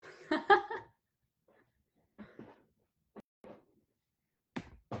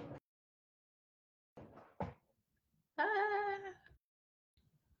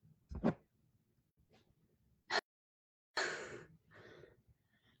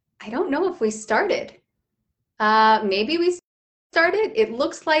I don't know if we started. Maybe we started. It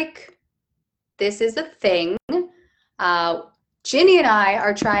looks like this is a thing. Ginny and I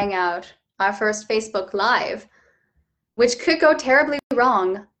are trying out our first Facebook Live, which could go terribly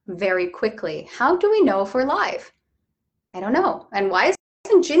wrong very quickly. How do we know if we're live? I don't know. And why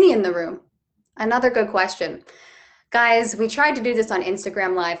isn't Ginny in the room? Another good question. Guys, we tried to do this on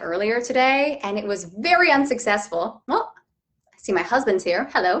Instagram Live earlier today, and it was very unsuccessful. Well, I see my husband's here.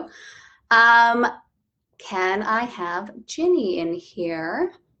 Hello. Can I have Ginny in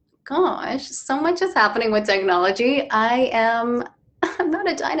here? Gosh, so much is happening with technology. I'm not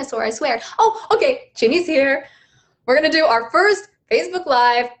a dinosaur, I swear. Oh, okay, Ginny's here. We're gonna do our first Facebook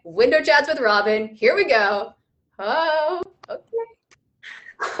Live window chats with Robin. Here we go. Oh,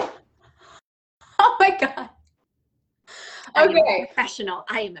 okay. Oh my God. Okay. Professional.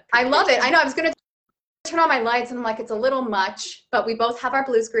 I am a professional. I love it. I know. I was gonna turn on my lights and I'm like, it's a little much, but we both have our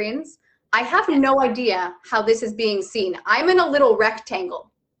blue screens. I have no idea how this is being seen. I'm in a little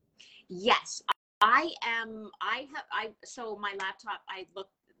rectangle. Yes, so my laptop,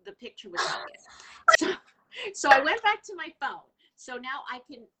 the picture was focused. So I went back to my phone. So now I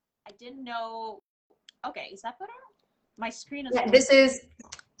didn't know. Okay, is that better? My screen is. Yeah,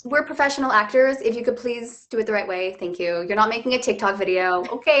 we're professional actors. If you could please do it the right way. Thank you. You're not making a TikTok video.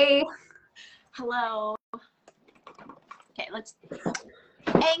 Okay. Hello. Okay, let's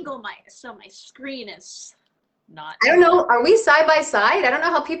angle so my screen is not. I don't know. Are we side by side? I don't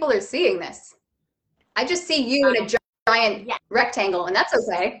know how people are seeing this. I just see you in a giant rectangle, and that's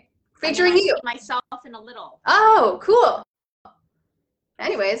okay. Featuring you. I see myself in a little. Oh, cool.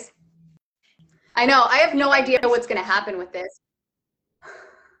 Anyways, I know. I have no idea what's going to happen with this.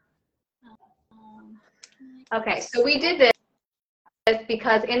 Okay, so we did this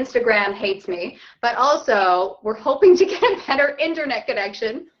because Instagram hates me, but also we're hoping to get a better internet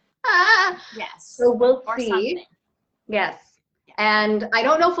connection. Yes. So we'll see. Something. Yes. And I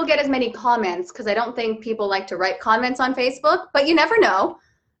don't know if we'll get as many comments because I don't think people like to write comments on Facebook, but you never know.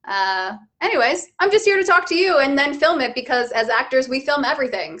 Anyways, I'm just here to talk to you and then film it because as actors, we film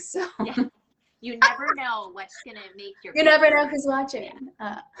everything. So yeah. You never know what's going to make your. You never know who's watching.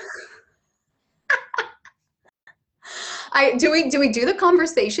 Do we do the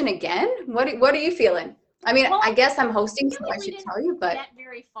conversation again? What are you feeling? I mean, I guess I'm hosting, so I should tell you, but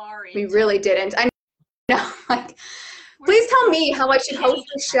very far we really didn't. I know. Like, please tell me how I should host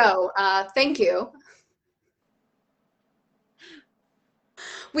the show. Thank you.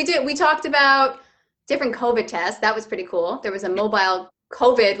 We talked about different COVID tests. That was pretty cool. There was a mobile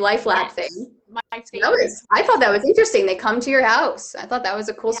COVID life lab thing. I thought that was interesting. They come to your house. I thought that was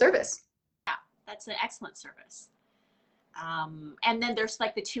a cool service. Yeah, that's an excellent service. And then there's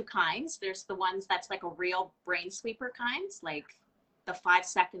like the two kinds. There's the ones that's like a real brain sweeper kinds, like the 5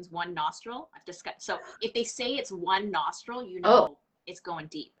 seconds, one nostril. I've discussed. So if they say it's one nostril, you know it's going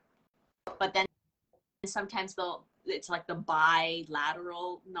deep. But then sometimes it's like the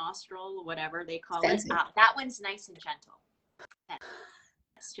bilateral nostril, whatever they call it. That one's nice and gentle.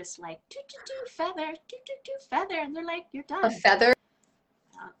 It's just like feather, feather, and they're like, you're done. A feather.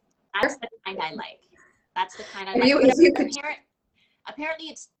 That's the kind I like. That's the kind I like. Apparently,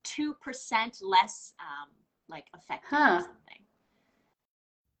 it's 2% less like effective or something.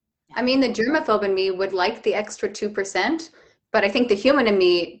 I mean, the germaphobe in me would like the extra 2%, but I think the human in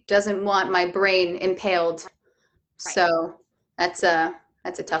me doesn't want my brain impaled. Right. So that's a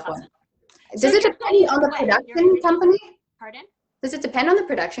tough one. Does it depend on the production company? Pardon? Does it depend on the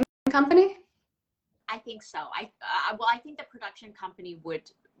production company? I think so. I think the production company would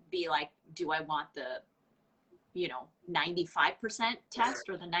be like, do I want the 95% test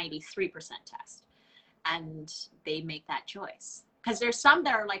or the 93% test? And they make that choice. Because there's some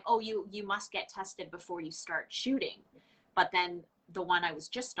that are like, oh, you must get tested before you start shooting. But then the one I was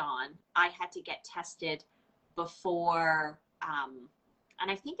just on, I had to get tested before, and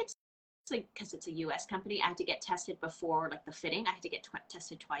I think it's like, because it's a US company, I had to get tested before like the fitting. I had to get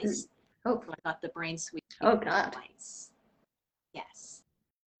tested twice. Oh. So I got the brain sweep God. twice. Yes.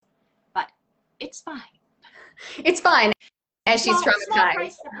 But it's fine. It's fine. And she's traumatized. Small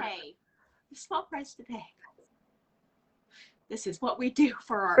price to pay. Small price to pay. This is what we do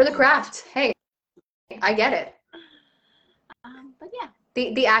for the craft. Hey, I get it. But yeah.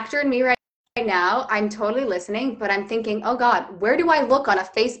 The actor in me right now, I'm totally listening, but I'm thinking, oh God, where do I look on a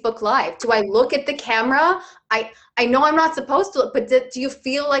Facebook Live? Do I look at the camera? I know I'm not supposed to look, but do you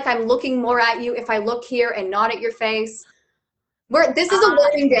feel like I'm looking more at you if I look here and not at your face? This is a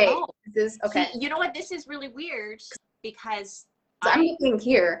learning day. This is okay. See, you know what? This is really weird because I'm looking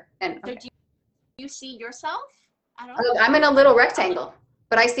here and do you see yourself? I'm in a little rectangle.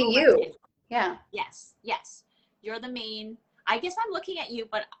 But I see Oh, you. right. Yeah. Yes, yes. You're the main. I guess I'm looking at you,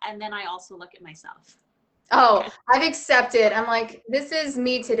 and then I also look at myself. Oh, I've accepted. I'm like, this is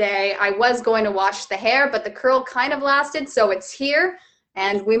me today. I was going to wash the hair, but the curl kind of lasted, so it's here,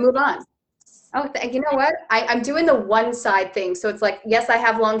 and we move on. Oh, you know what? I'm doing the one side thing. So it's like, yes, I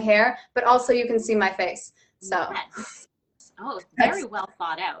have long hair, but also you can see my face. So Yes. Oh, very well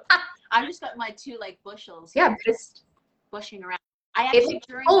thought out. I've just got my two like bushels yeah, here, just bushing around. I it's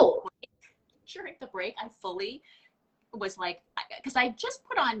actually full. during the break, I fully was like, because I just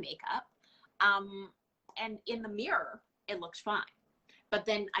put on makeup, and in the mirror it looks fine, but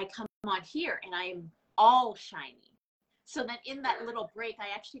then I come on here and I'm all shiny. So then in that little break,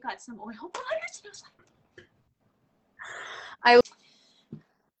 I actually got some oil butters, and I was like,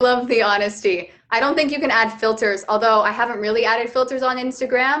 I love the honesty. I don't think you can add filters, although I haven't really added filters on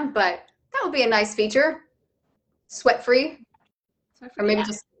Instagram, but that would be a nice feature. Sweat free, or maybe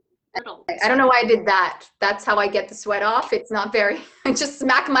just, I don't know why I did that. That's how I get the sweat off. It's not very, I just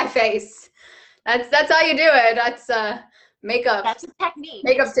smack my face. That's how you do it. That's makeup. That's a technique.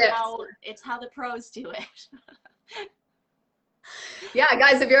 Makeup tips. It's how the pros do it. Yeah,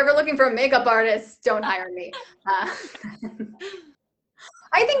 guys, if you're ever looking for a makeup artist, don't hire me.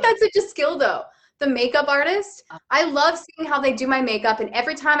 I think that's such a skill, though. The makeup artist, I love seeing how they do my makeup. And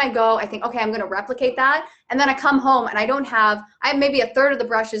every time I go, I think, okay, I'm going to replicate that. And then I come home and I have maybe a third of the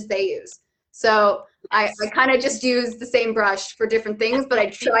brushes they use. So I kind of just use the same brush for different things, but I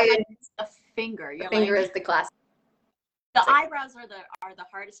try it. The finger. The finger is the classic. The eyebrows are the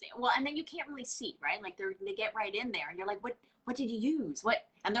hardest thing. Well, and then you can't really see, right? Like they get right in there, and you're like, what did you use? What?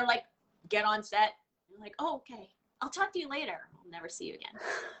 And they're like, get on set. You're like, oh, okay. I'll talk to you later. I'll never see you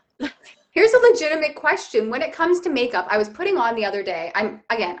again. Here's a legitimate question. When it comes to makeup, I was putting on the other day. I'm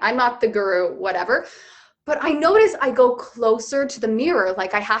not the guru, whatever, but I notice I go closer to the mirror.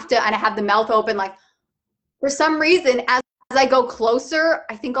 Like I have to, and I have the mouth open. Like for some reason, as I go closer,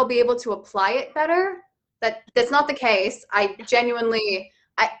 I think I'll be able to apply it better. That's not the case. I genuinely,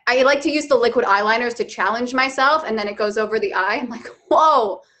 I like to use the liquid eyeliners to challenge myself, and then it goes over the eye. I'm like,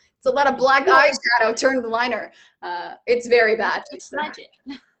 whoa, it's a lot of black eyeshadow turned the liner. It's very bad. You smudge it.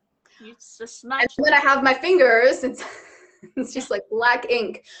 You just smudge. And then I have my fingers. It's just like black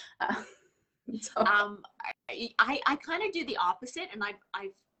ink. I kind of do the opposite, and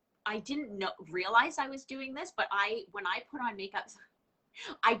I didn't realize I was doing this, but when I put on makeup,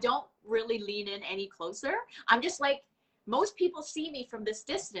 I don't really lean in any closer. I'm just like, most people see me from this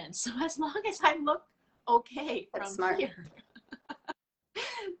distance, so as long as I look okay from here.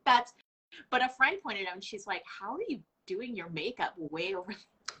 But a friend pointed out, and she's like, how are you doing your makeup way over?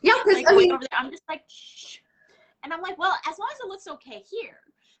 Yeah, like, way over there. I'm just like, shh. And I'm like, well, as long as it looks okay here,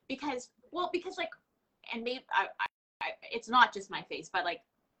 because like, and maybe it's not just my face, but like,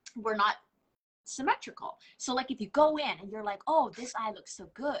 we're not symmetrical. So like, if you go in and you're like, oh, this eye looks so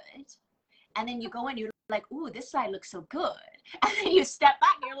good, and then you go in, you're like, ooh, this eye looks so good, and then you step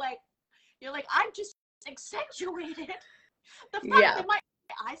back, and you're like, I've just accentuated the fact that my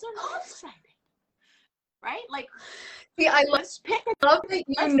eyes are lopsided, right? Like, see, I love that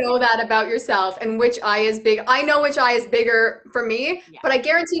you know that about yourself and which eye is big. I know which eye is bigger for me, but I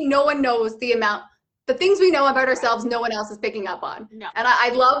guarantee no one knows the things we know about ourselves, no one else is picking up on. No. And I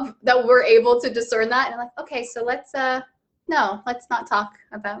love that we're able to discern that. And I'm like, okay, so let's not talk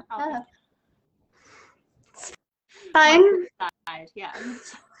about that. It's fine. Yeah.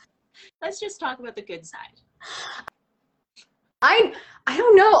 Let's just talk about the good side. I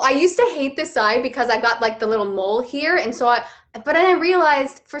don't know. I used to hate this side because I got like the little mole here, and so but then I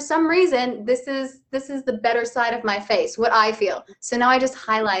realized for some reason this is the better side of my face, what I feel. So now I just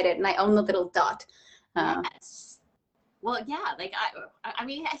highlight it and I own the little dot. Yes. Well, yeah. Like I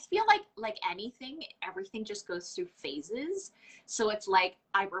mean, I feel like everything just goes through phases. So it's like,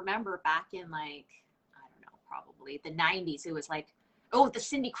 I remember back in like, I don't know, probably the 90s. It was like, oh, the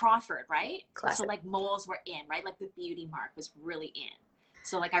Cindy Crawford, right? Classic. So like moles were in, right? Like the beauty mark was really in.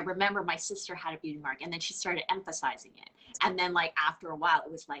 So like, I remember my sister had a beauty mark, and then she started emphasizing it. And then like after a while,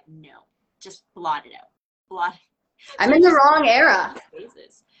 it was like, no, just blot it out. Blot. I'm in the wrong era.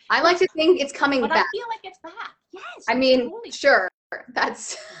 Phases. I like to think it's coming back. I feel like it's back. Yes. I mean, totally. Sure.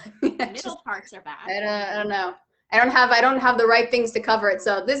 That's middle parts are back. I don't know. I don't have the right things to cover it.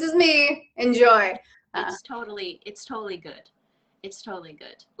 So this is me. Enjoy. It's totally good. It's totally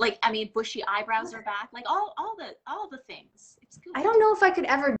good. Like, I mean, bushy eyebrows are back. Like all the things. It's good. I don't know if I could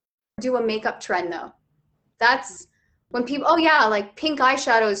ever do a makeup trend though. That's when people, oh yeah, like pink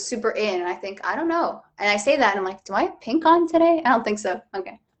eyeshadow is super in. And I think, I don't know. And I say that and I'm like, do I have pink on today? I don't think so.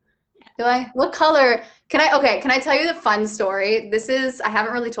 Okay. Do I? What color? Can I tell you the fun story? I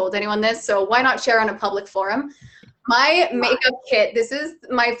haven't really told anyone this, so why not share on a public forum? My makeup kit, this is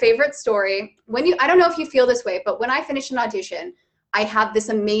my favorite story. I don't know if you feel this way, but when I finish an audition, I have this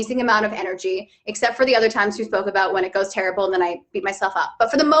amazing amount of energy, except for the other times we spoke about when it goes terrible and then I beat myself up.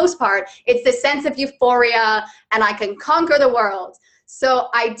 But for the most part, it's this sense of euphoria and I can conquer the world. So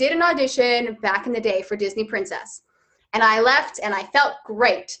I did an audition back in the day for Disney Princess, and I left and I felt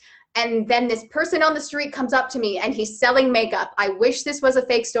great. And then this person on the street comes up to me and he's selling makeup. I wish this was a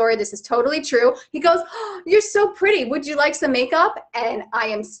fake story. This is totally true. He goes, "Oh, you're so pretty. Would you like some makeup?" And I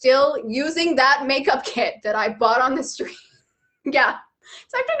am still using that makeup kit that I bought on the street. Yeah,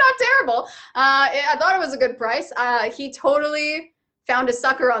 it's actually not terrible. I thought it was a good price. He totally found a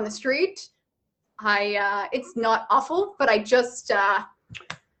sucker on the street. It's not awful, but I just,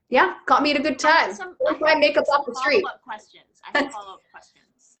 yeah, got me at a good time. I makeup off the street. I have follow-up questions.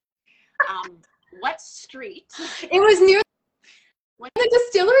 What street? It was near the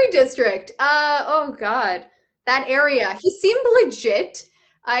distillery district. Oh God, that area. He seemed legit.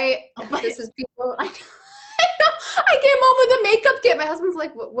 This is people. I came home with a makeup kit. My husband's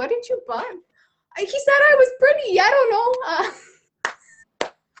like, "What did you buy?" He said I was pretty. I don't know.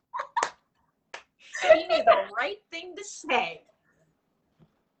 He made the right thing to say.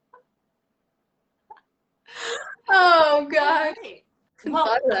 Oh God. Right.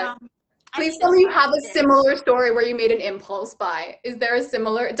 Well, please tell me you have a similar story where you made an impulse buy. Is there a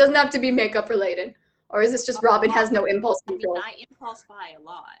similar? It doesn't have to be makeup related, or is this just Robin has no impulse control? I impulse buy a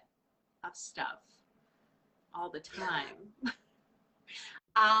lot of stuff all the time.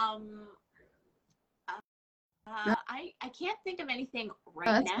 I can't think of anything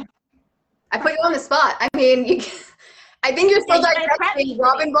right now. I put you on the spot. I mean, I think you're still digressing.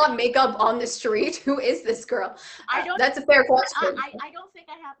 Robin bought makeup on the street. Who is this girl? That's a fair question. I don't think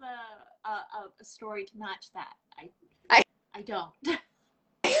I have a story to match that. I don't.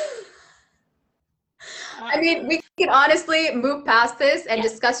 I mean, we could honestly move past this and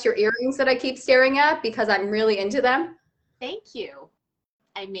discuss your earrings that I keep staring at because I'm really into them. Thank you.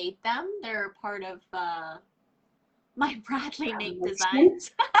 I made them. They're part of my Bradley Make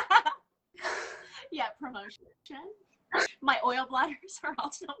designs. Yeah, promotion. My oil bladders are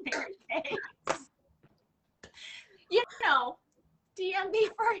also Mary Kay. You know, DM me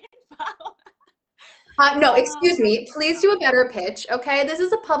for info. No, excuse me. Please do a better pitch, okay? This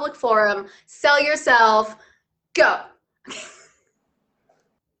is a public forum. Sell yourself. Go.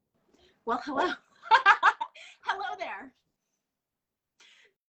 Well, hello. Hello there.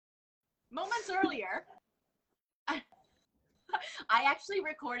 Moments earlier, I actually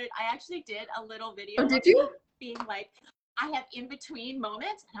did a little video. Oh, did you? Being like, I have in between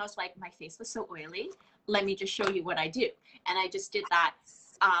moments, and I was like, my face was so oily. Let me just show you what I do. And I just did that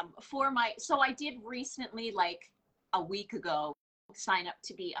so I did recently, like a week ago, sign up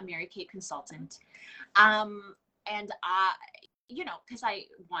to be a Mary Kay consultant. And you know, because I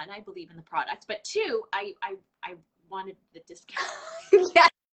believe in the product, but two, I wanted the discount.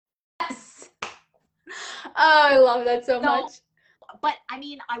 Yes. Oh, I love that so much. But I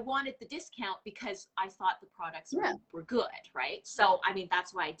mean, I wanted the discount because I thought the products were good, right? So I mean,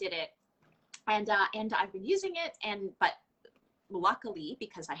 that's why I did it, and I've been using it, but luckily,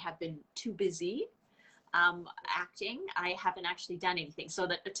 because I have been too busy acting, I haven't actually done anything. So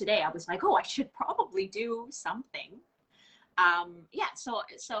that today I was like, oh, I should probably do something. So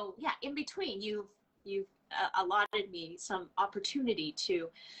in between, you've allotted me some opportunity to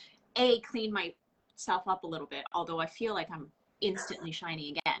clean myself up a little bit, although I feel like I'm instantly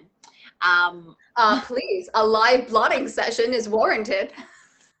shiny again. Please, a live blotting session is warranted.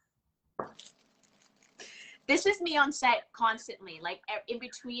 This is me on set constantly, like in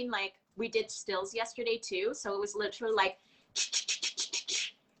between, like we did stills yesterday too. So it was literally like,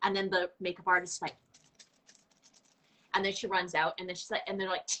 and then the makeup artist like, and then she runs out, and then she's like, and they're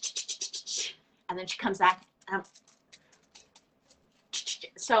like, and then she comes back.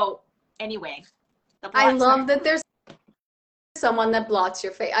 So anyway, I love that there's someone that blots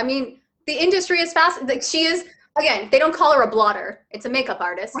your face. I mean, the industry is fast. Like she is, again, they don't call her a blotter. It's a makeup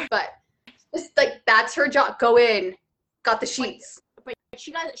artist, but just like that's her job. Go in, got the sheets. But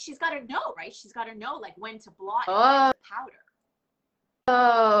she's got to know, right? She's got to know like when to blot and when to powder.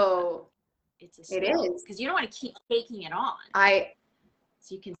 Oh, it is because you don't want to keep taking it on.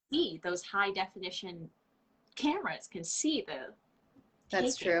 So you can see those high definition cameras can see the.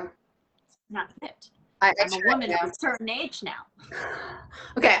 That's true. Not fit. I'm a woman of a certain age now.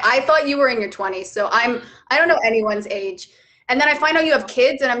 Okay, I thought you were in your 20s, so I don't know anyone's age. And then I find out you have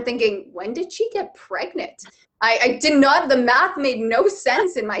kids, and I'm thinking, when did she get pregnant? I did not, the math made no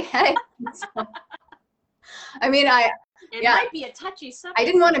sense in my head. I mean, It might be a touchy subject. I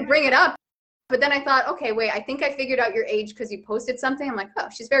didn't want to bring it up, but then I thought, okay, wait, I think I figured out your age because you posted something. I'm like, oh,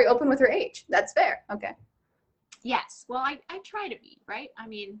 she's very open with her age. That's fair. Okay. Yes. Well, I try to be, right? I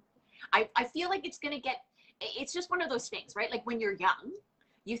mean, I feel like it's going to get, it's just one of those things, right? Like when you're young,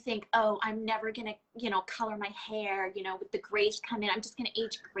 you think, oh, I'm never going to, you know, color my hair, you know, with the grays come in, I'm just going to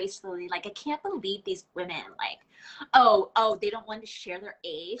age gracefully. Like, I can't believe these women, like, oh, they don't want to share their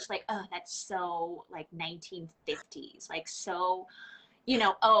age. Like, oh, that's so like 1950s, like so, you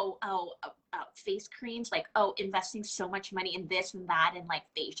know, face creams, like, oh, investing so much money in this and that and like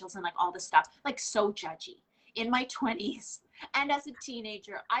facials and like all this stuff, like so judgy. In my 20s and as a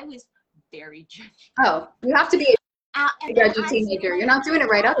teenager, I was very judgy. Oh, you have to be a judgy teenager. You're not doing it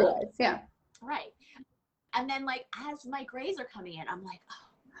right otherwise. Yeah. Right. And then like as my grays are coming in, I'm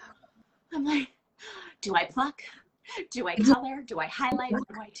like, do I pluck? Do I color? Do I highlight? What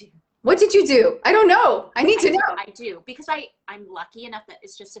do I do? What did you do? I don't know. I need to know. I do because I'm lucky enough that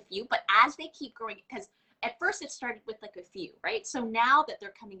it's just a few, but as they keep growing, because at first it started with like a few, right? So now that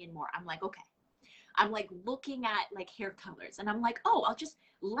they're coming in more, I'm like, okay. I'm like looking at like hair colors and I'm like, oh, I'll just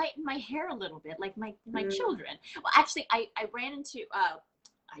lighten my hair a little bit like my children. Well, actually, I ran into,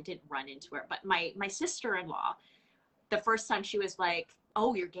 I didn't run into her, but my sister-in-law, the first time she was like,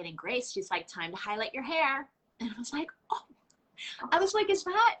 oh, you're getting gray. She's like, time to highlight your hair. And I was like, oh, I was like, is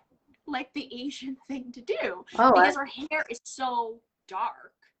that like the Asian thing to do? Oh, because her hair is so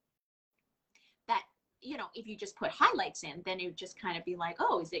dark that, you know, if you just put highlights in, then it would just kind of be like,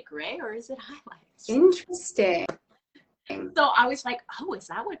 oh, is it gray or is it highlights? Interesting. So I was like, oh, is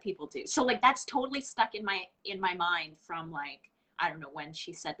that what people do? So like that's totally stuck in my mind from like, I don't know when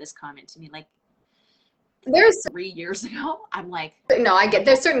she said this comment to me, like there's 3 years ago. I'm like, no, I get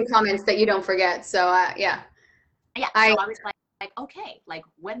there's certain comments that you don't forget. So yeah. Yeah. So I was like, okay, like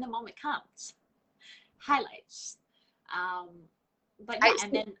when the moment comes, highlights. But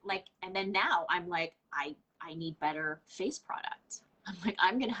yeah, and then now I'm like, I need better face product. I'm like,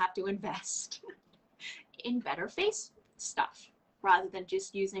 I'm gonna have to invest in better face stuff rather than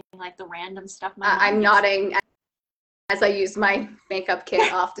just using like the random stuff. I'm nodding as I use my makeup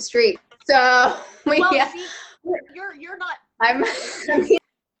kit off the street. So well, yeah. see, you're not. I see.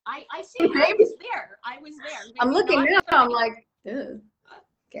 I was there. Maybe I'm looking now. I'm like, ew.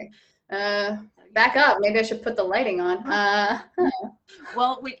 Okay. Back up. Maybe I should put the lighting on.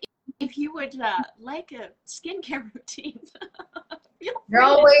 Well, if you would like a skincare routine, you're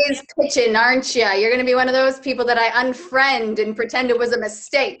always pitching, aren't you? You're going to be one of those people that I unfriend and pretend it was a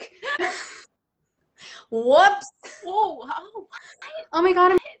mistake. Whoops. Oh my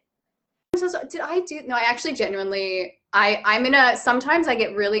God. I'm so sorry. Did I do? No, I actually genuinely, I'm in a, sometimes I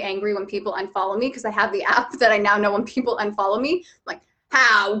get really angry when people unfollow me because I have the app that I now know when people unfollow me. I'm like,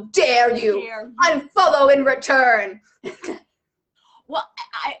 how dare you unfollow in return? Well,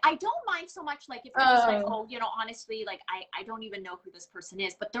 I don't mind so much like if it's like, oh, you know, honestly, like I don't even know who this person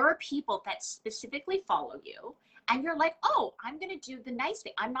is, but there are people that specifically follow you and you're like, oh, I'm going to do the nice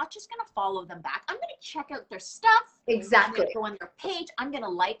thing. I'm not just going to follow them back. I'm going to check out their stuff. Exactly. I'm going to go on their page. I'm going to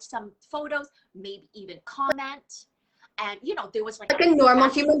like some photos, maybe even comment. And, you know, there was like a normal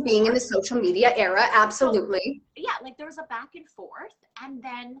human being in the social media era. Absolutely. So, yeah. Like there was a back and forth. And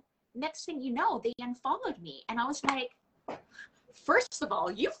then next thing you know, they unfollowed me. And I was like, first of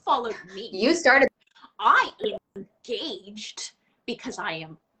all, you followed me. You started. I engaged because I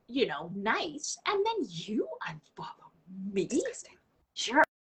am, you know, nice. And then you unfollow me.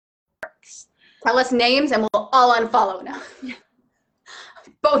 Jerks. Tell us names and we'll all unfollow now.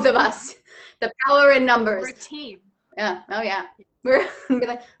 Both of us. The power in numbers. We're a team. Yeah. Oh yeah. We're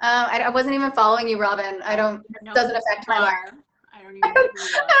like, I wasn't even following you, Robin. I don't. Doesn't affect my life. I don't even know who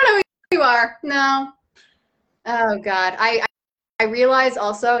you are. I don't know who you are. No. Oh God. I realize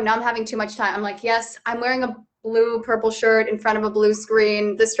also now I'm having too much time. I'm like, yes, I'm wearing a blue purple shirt in front of a blue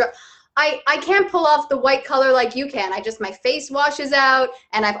screen. I can't pull off the white color like you can. My face washes out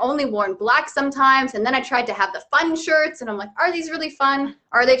and I've only worn black sometimes. And then I tried to have the fun shirts and I'm like, are these really fun?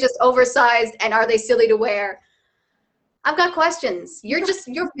 Are they just oversized and are they silly to wear? I've got questions. You're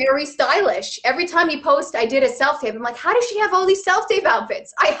very stylish. Every time you post, I did a self-tape. I'm like, how does she have all these self-tape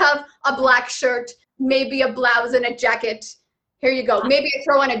outfits? I have a black shirt, maybe a blouse and a jacket. Here you go. Maybe I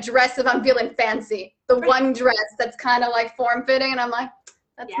throw on a dress if I'm feeling fancy. The one dress that's kind of like form-fitting. And I'm like,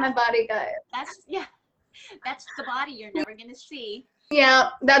 that's my body, guys. That's the body you're never going to see. Yeah,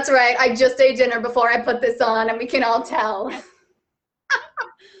 that's right. I just ate dinner before I put this on and we can all tell.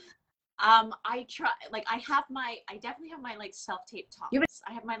 I try, like, I definitely have my like self-tape tops.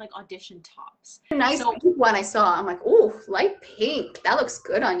 I have my like audition tops. Nice So, pink one I saw. I'm like, oh, light pink. That looks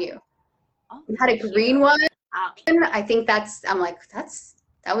good on you. oh, You had a thank green you. one. Um, I think I'm like,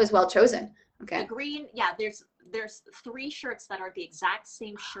 that was well chosen. the Okay. green, yeah, there's 3 shirts that are the exact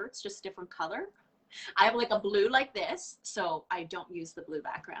same shirts, just different color. I have like a blue like this, so I don't use the blue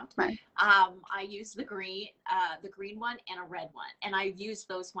background. Right. I use the green one and a red one, and I use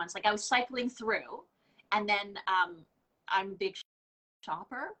those ones. Like I was cycling through, and then I'm a big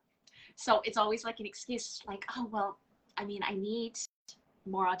shopper, so it's always like an excuse, like, oh well, I mean, I need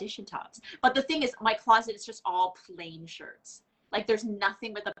more audition tops. But the thing is, my closet is just all plain shirts. Like there's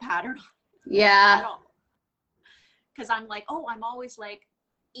nothing with a pattern at Yeah. all. Because I'm like, oh, I'm always like,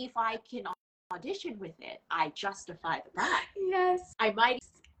 if I can audition with it, I justify the price. Yes. I might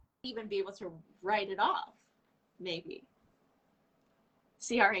even be able to write it off, maybe.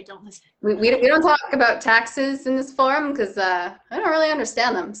 CRA, don't listen. We don't talk about taxes in this forum because I don't really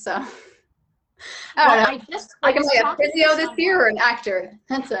understand them. So I don't know. I Am was I a talking physio to this someone. year or an actor?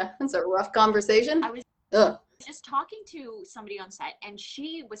 That's a rough conversation. I was Ugh. just talking to somebody on set, and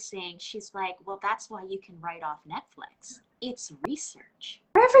she was saying, she's like, well, that's why you can write off Netflix. It's research.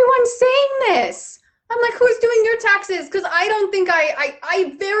 Everyone's saying this. I'm like, who's doing your taxes? Because I don't think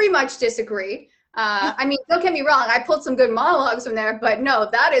I very much disagree. I mean, don't get me wrong, I pulled some good monologues from there, but no,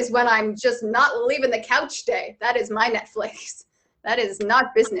 that is when I'm just not leaving the couch day. That is my Netflix. That is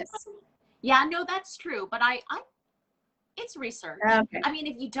not business. Yeah, no, that's true. But it's research. Okay. I mean,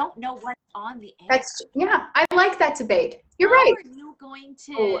 if you don't know what's on the air, Yeah, I like that debate. You're how right. are you going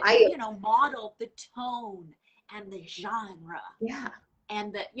to, model the tone and the genre? Yeah.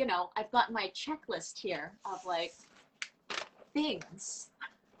 And I've got my checklist here of like things.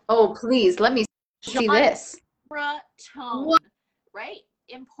 Oh, please, let me see this. Genre, tone, What? right?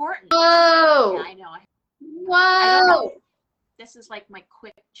 Important. Whoa. Yeah, I know. Whoa. I don't know. This is like my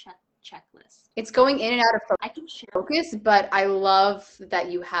quick checklist. It's going in and out of I can share focus, but I love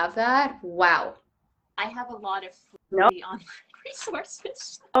that you have that. Wow. I have a lot of free online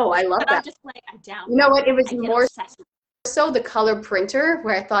resources. Oh, I love but that. I'm just like, I download. You know what? It was I get more obsessed with so the color printer,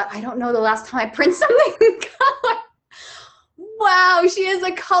 where I thought, I don't know the last time I print something in color. Wow, she is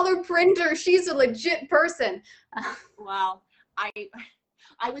a color printer. She's a legit person. Wow.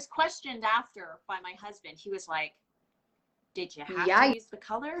 I was questioned after by my husband. He was like, did you have to use the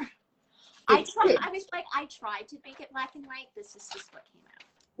color? I was like, I tried to make it black and white. This is just what came out.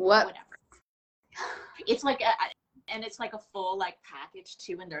 Whatever. It's like it's like a full like package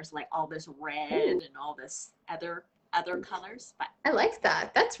too, and there's like all this red and all this other colors. But I like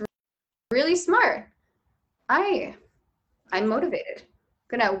that. That's really smart. I'm motivated.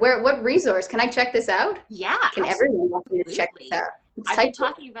 What resource? Can I check this out? Yeah. Can everyone want me to check this out? I've been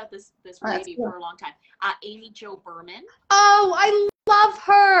talking about this lady for a long time. Amy Jo Berman. Oh, I love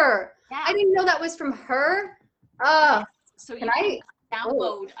her. Yeah. I didn't know that was from her. So you can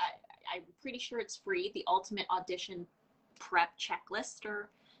download, I'm pretty sure it's free, the Ultimate Audition Prep Checklist or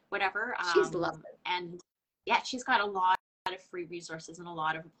whatever. She's lovely. And yeah, she's got a lot of free resources and a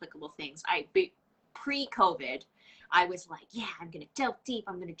lot of applicable things. Pre-COVID, I was like, yeah, I'm going to delve deep.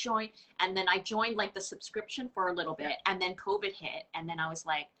 I'm going to join. And then I joined like the subscription for a little bit. And then COVID hit. And then I was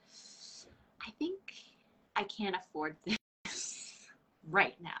like, I think I can't afford this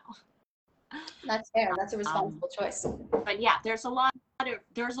right now. That's fair. That's a responsible choice. But yeah, there's a lot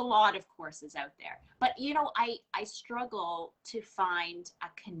of courses out there. But I struggle to find a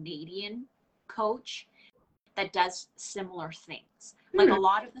Canadian coach that does similar things. Like a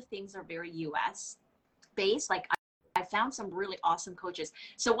lot of the things are very US based. Like I found some really awesome coaches.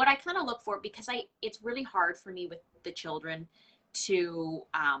 So what I kind of look for, because it's really hard for me with the children to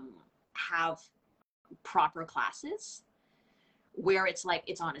have proper classes where it's like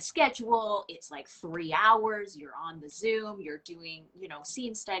it's on a schedule, it's like 3 hours, you're on the Zoom, you're doing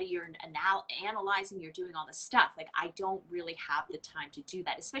scene study, you're analyzing, you're doing all this stuff. Like I don't really have the time to do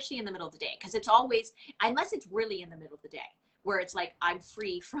that, especially in the middle of the day, because it's always, unless it's really in the middle of the day where it's like I'm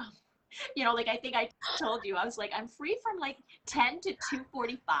free from like I think I told you, I was like, I'm free from like 10 to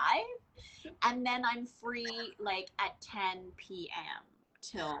 2:45, and then I'm free like at 10 p.m.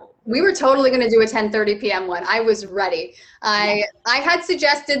 till. We were totally going to do a 10:30 p.m. one. I was ready. I had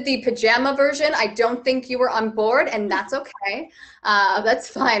suggested the pajama version. I don't think you were on board, and that's okay. That's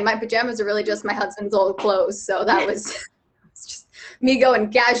fine. My pajamas are really just my husband's old clothes, so that was just me going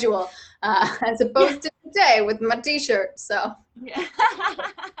casual, as opposed to today with my t-shirt. So yeah.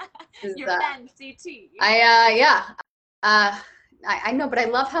 Your fancy tee. I know, but I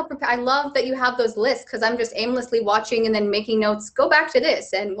love how I love that you have those lists, because I'm just aimlessly watching and then making notes, go back to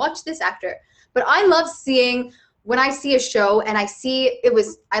this and watch this actor. But I love seeing, when I see a show and I see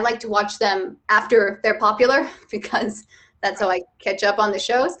I like to watch them after they're popular because that's how I catch up on the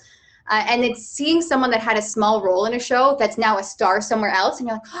shows. And it's seeing someone that had a small role in a show that's now a star somewhere else, and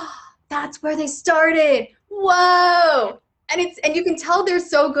you're like, oh, that's where they started. Whoa. And you can tell they're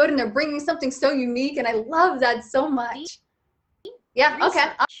so good and they're bringing something so unique, and I love that so much. Yeah. Research. Okay.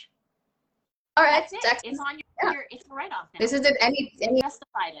 All right. That's it. It's on your it's right off now. This is it. Any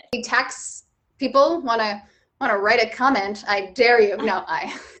justified it. tax people wanna write a comment? I dare you. No,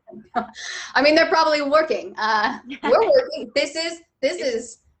 I mean, they're probably working. We're working. This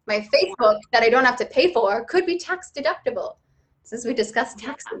is my Facebook that I don't have to pay for. Could be tax deductible. Since we discussed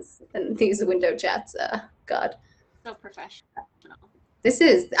taxes in these window chats. God. So professional.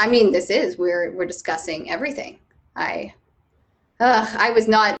 We're discussing everything.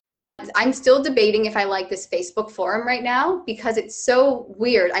 I'm still debating if I like this Facebook forum right now, because it's so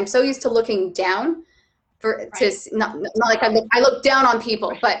weird. I'm so used to looking down not like I look down on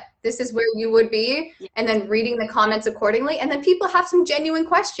people, but this is where you would be, and then reading the comments accordingly. And then people have some genuine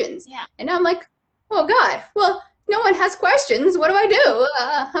questions. Yeah. And now I'm like, oh God, well, no one has questions. What do I do?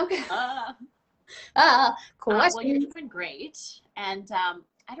 Okay. Questions. Well, you're doing great. And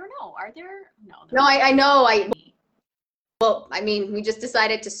I don't know, are there? No, I know. Well, I mean, we just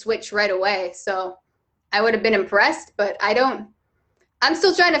decided to switch right away. So I would have been impressed, but I'm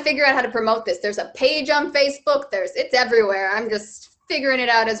still trying to figure out how to promote this. There's a page on Facebook. It's everywhere. I'm just figuring it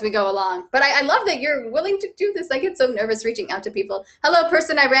out as we go along. But I love that you're willing to do this. I get so nervous reaching out to people. Hello,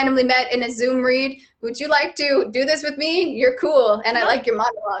 person I randomly met in a Zoom read. Would you like to do this with me? You're cool. And I like your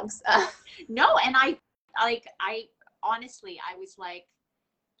monologues. No, and I honestly, I was like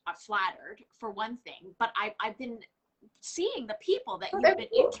flattered for one thing, but I've been seeing the people that you've been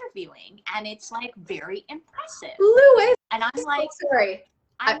interviewing, and it's like very impressive. Louis, and I'm like, sorry.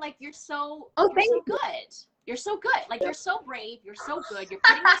 I'm like, you're so good. You're so good. Like, you're so brave. You're so good. You're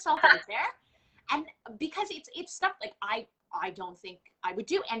putting yourself out there. And because it's stuff like I don't think I would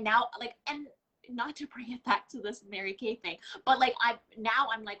do. And now, like, and not to bring it back to this Mary Kay thing, but like I'm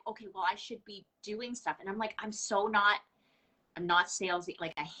like, okay, well, I should be doing stuff. And I'm like, I'm not salesy.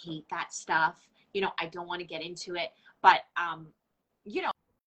 Like, I hate that stuff. I don't want to get into it. But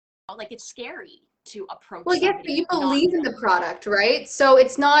like, it's scary to approach. Well, yes, but you believe in the product, right? So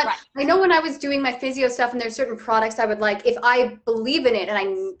it's not, right. I know when I was doing my physio stuff, and there's certain products I would like, if I believe in it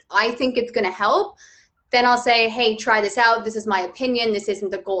and I think it's going to help, then I'll say, hey, try this out. This is my opinion. This isn't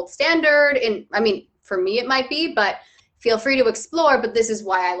the gold standard. And I mean, for me, it might be, but feel free to explore, but this is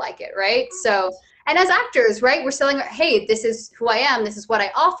why I like it, right? So, and as actors, right, we're selling, hey, this is who I am. This is what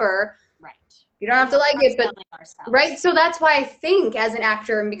I offer. Right. You don't have to like it, but right. So that's why I think as an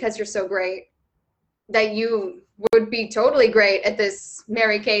actor, and because you're so great, that you would be totally great at this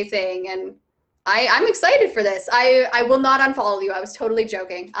Mary Kay thing. And I'm excited for this. I will not unfollow you. I was totally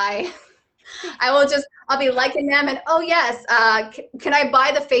joking. I'll be liking them, and oh yes, can I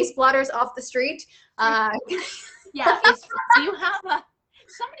buy the face blotters off the street? Yeah. Do you have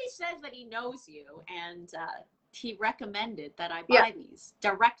somebody says that he knows you, and he recommended that I buy these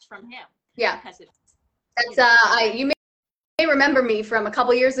direct from him. Yeah. Because it's you may remember me from a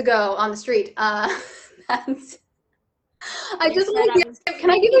couple years ago on the street. Can I give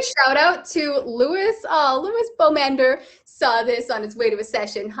a shout out to Louis? Louis Beaumander saw this on his way to a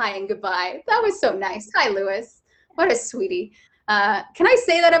session. Hi and goodbye. That was so nice. Hi, Louis. What a sweetie. Can I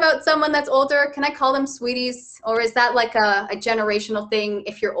say that about someone that's older? Can I call them sweeties? Or is that like a generational thing?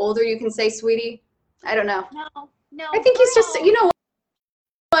 If you're older, you can say sweetie? I don't know. No. I think he's just,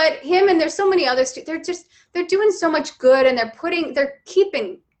 but him, and there's so many others, they're doing so much good, and they're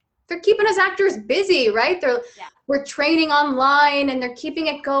keeping us actors busy, right? We're training online, and they're keeping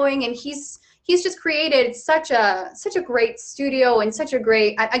it going, and he's just created such a great studio, and such a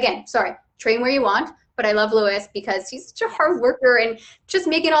great, again, sorry, train where you want, but I love Louis because he's such a hard worker, and just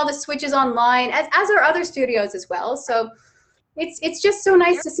making all the switches online, as are other studios as well. So it's just so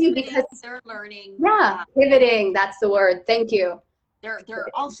nice to see, because they're learning. Yeah, pivoting, that's the word. Thank you. They're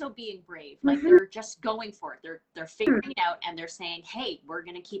also being brave. Like, they're just going for it. They're figuring it out, and they're saying, hey, we're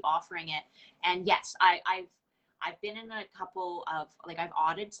going to keep offering it. And yes, I've been in a couple of, like, I've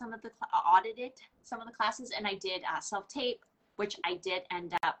audited some of the classes, and I did self-tape, which I did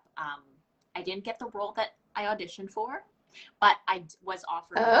end up, I didn't get the role that I auditioned for, but I was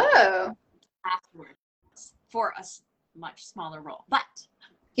offered afterwards for a much smaller role. But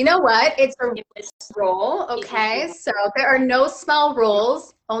You know what? It's a It was, roll, it was okay? really, So there are no small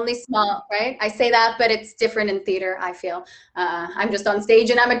roles, only small, right? I say that, but it's different in theater, I feel. I'm just on stage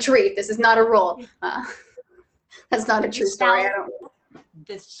and I'm a treat. This is not a role. That's not a you true story. I sell don't.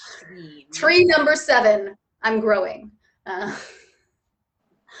 the scene. Tree number 7, I'm growing. Oh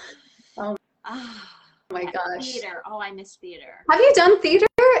Ah, my yeah, gosh. theater. Oh, I miss theater. Have you done theater?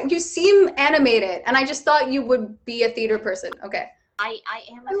 You seem animated, and I just thought you would be a theater person. Okay. I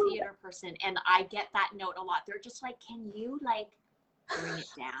am a theater person, and I get that note a lot. They're just like, can you like bring it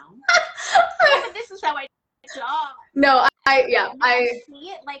down? Yeah, but this is how I talk. No, yeah, And I see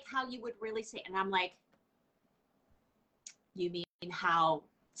it like how you would really say it. And I'm like, you mean how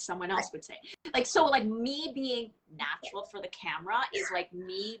someone else would say it. Like, so like me being natural for the camera is like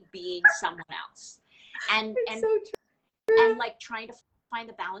me being someone else. And it's so true. and like trying to find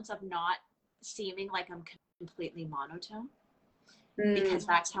the balance of not seeming like I'm completely monotone, because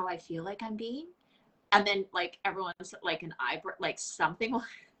that's how I feel like I'm being. And then like everyone's like an eyebrow, like something will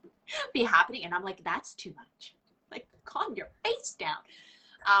be happening, and I'm like, that's too much. Like, calm your face down.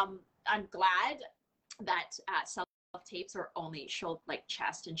 I'm glad that self tapes are only like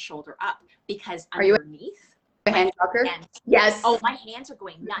chest and shoulder up, because Are you underneath a hand talker? Yes. Oh, my hands are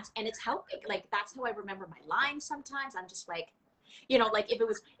going nuts, and it's helping. Like, that's how I remember my lines sometimes. I'm just like, you know, like if it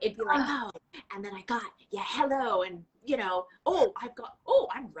was, it'd be like, oh, and then I got, yeah, hello, and you know, oh, I've got, oh,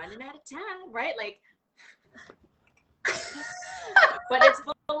 I'm running out of time, right? Like, but it's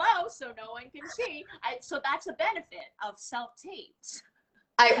below, so no one can see. So that's a benefit of self tapes.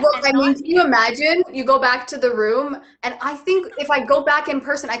 I mean, can you imagine? You go back to the room, and I think if I go back in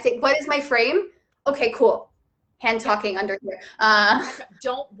person, I think, what is my frame? Okay, cool. Hand talking under here.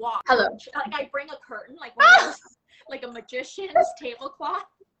 Don't walk. Hello. Like, I bring a curtain, like one of those, like a magician's tablecloth.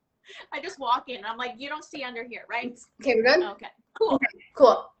 I just walk in, and I'm like, you don't see under here, right? Okay, we're good? Okay, cool. Okay,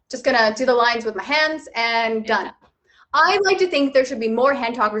 cool. Just gonna do the lines with my hands and done. I like to think there should be more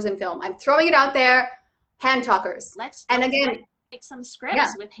hand talkers in film. I'm throwing it out there. Hand talkers. Let's again, make some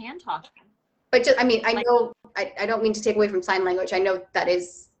scripts with hand talking. But just, I mean, I know, I don't mean to take away from sign language. I know that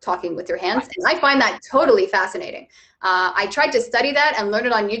is talking with your hands. Right. And I find that totally fascinating. I tried to study that and learn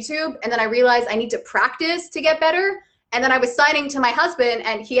it on YouTube. And then I realized I need to practice to get better. And then I was signing to my husband,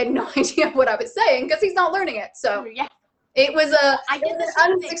 and he had no idea what I was saying because he's not learning it. So it was unsuccessful. I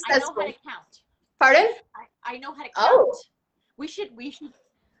know how to count. Pardon? I know how to count. Oh. We should.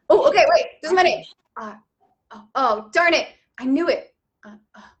 Oh, okay, wait. Just a minute. Oh, darn it. I knew it.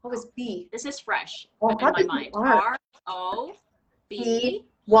 What was B? This is fresh in my mind. R-O-B-Y-N,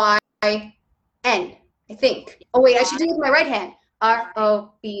 I think. Oh, wait, I should do it with my right hand.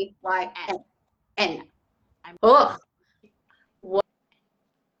 R-O-B-Y-N. Oh.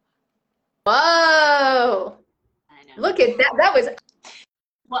 Whoa. Look at that. That was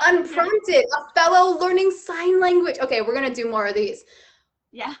unprompted. A fellow learning sign language. Okay, we're going to do more of these.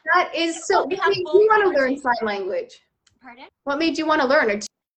 Yeah. That is so. What made you want to learn sign language? Pardon? What made you want to learn? Or do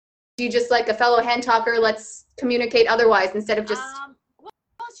you just like a fellow hand talker, let's communicate otherwise instead of just. Well,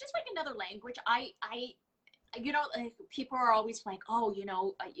 it's just like another language. You know, like, people are always like, oh,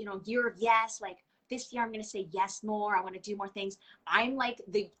 year of yes, like this year I'm going to say yes more. I want to do more things. I'm like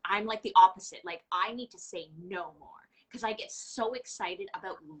the opposite. Like, I need to say no more because I get so excited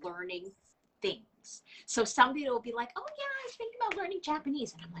about learning things. So somebody will be like, oh yeah, I was thinking about learning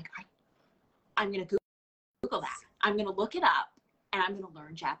Japanese. And I'm like, I'm going to Google that. I'm going to look it up and I'm going to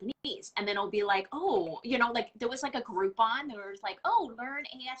learn Japanese. And then it'll be like, oh, like there was like a Groupon. There was like, oh, learn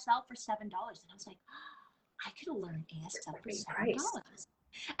ASL for $7. And I was like, I could learn ASL for $7.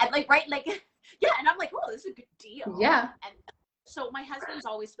 And like, right, like, yeah. And I'm like, oh, this is a good deal. Yeah. And so my husband's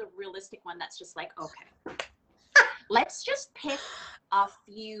always the realistic one that's just like, okay, let's just pick a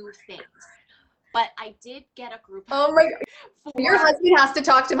few things. But I did get a Groupon. Oh my God. Your husband has to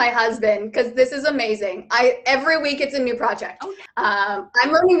talk to my husband because this is amazing. Every week it's a new project. Oh, yeah.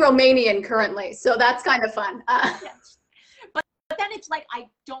 I'm learning Romanian currently, so that's kind of fun. Yes. But then it's like I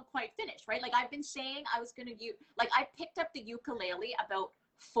don't quite finish, right? Like I've been saying I was gonna I picked up the ukulele about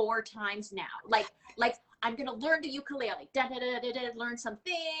 4 times now. Like I'm gonna learn the ukulele, learn some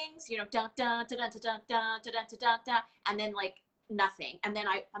things, da da da da da da da da da da, and then like nothing. And then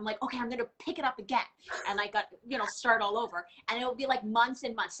I'm like, okay, I'm gonna pick it up again, and I got start all over, and it'll be like months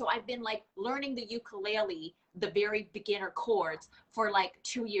and months. So I've been like learning the ukulele, the very beginner chords, for like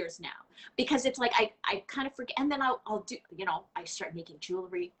 2 years now, because it's like I kind of forget, and then I'll do I start making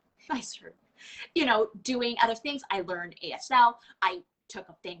jewelry, I start doing other things. I learned ASL. I took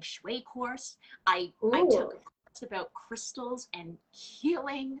a feng shui course. I took a course about crystals and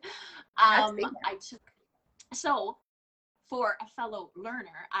healing. I took, so for a fellow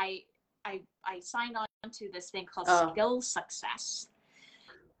learner, I signed on to this thing called Oh. Skill Success,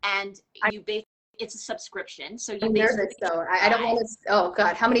 and it's a subscription. So you I'm nervous basically though. I don't want to. Oh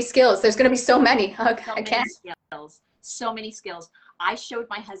God, how many skills? There's going to be so many. so I many can't. skills, so many skills. I showed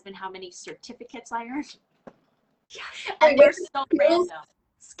my husband how many certificates I earned, and they're so random.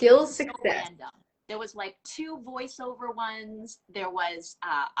 Skills So success. random. There was like 2 voiceover ones. There was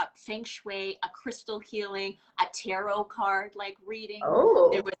a feng shui, a crystal healing, a tarot card like reading. Oh.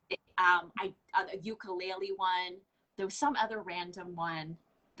 There was a ukulele one. There was some other random one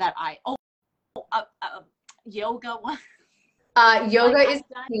that yoga one. Yoga Like, is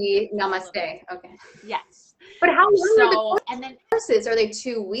key. Namaste. Okay. Yes. But how long are the and then courses? Are they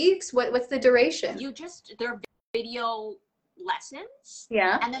 2 weeks? What's the duration? they're video lessons.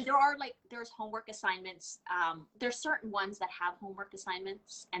 Yeah. And then there's homework assignments. There's certain ones that have homework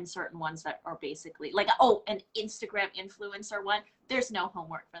assignments and certain ones that are basically like, an Instagram influencer one. There's no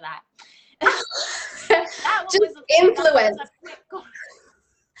homework for that. That one Just influence. was a quick course.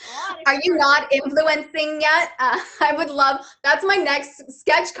 Are you not influencing yet? I would love, that's my next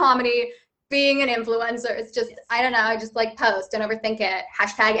sketch comedy, being an influencer. It's just, I don't know, I just like post, don't overthink it.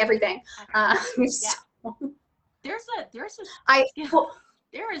 Hashtag everything. There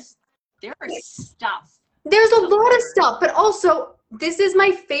is stuff. There's a lot of stuff, but also this is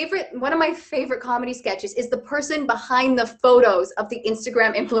my favorite, one of my favorite comedy sketches is the person behind the photos of the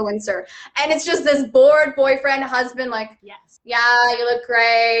Instagram influencer. And it's just this bored boyfriend, husband, like, yes, yeah, you look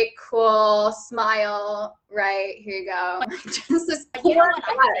great, cool, smile, right, here you go. Just this you know poor what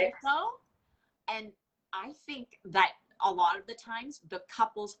guy. I think though? And I think that a lot of the times the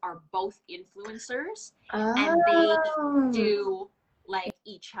couples are both influencers and they do like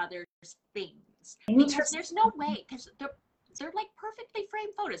each other's things. Because there's no way, because they're like perfectly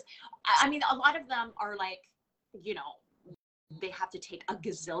framed photos. I mean, a lot of them are like, they have to take a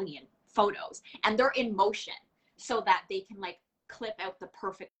gazillion photos and they're in motion so that they can like clip out the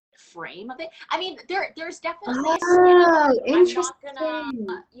perfect frame of it. I mean, there's definitely a skill. Interesting. I'm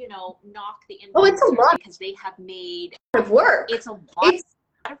not gonna, knock the influencers it's a lot because they have made of work. It's a lot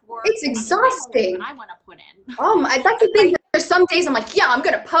of work. It's exhausting. I want to put in. That's the thing. There's some days I'm like, yeah, I'm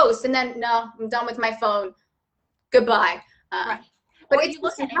gonna post, and then no, I'm done with my phone. Goodbye. Right. But or it's you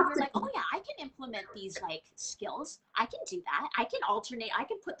look at it and you're like, to oh yeah, I can implement these like skills. I can do that. I can alternate. I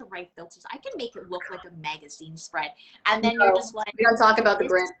can put the right filters. I can make it look like a magazine spread. And then you're just like, we don't talk about the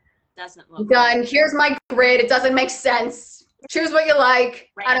grid. Doesn't look done. Right. Here's my grid. It doesn't make sense. Choose what you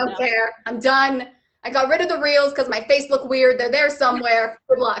like. I don't care. I'm done. I got rid of the reels because my face looked weird. They're there somewhere.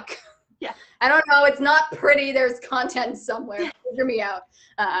 Good luck. Yeah. I don't know. It's not pretty. There's content somewhere. Figure me out.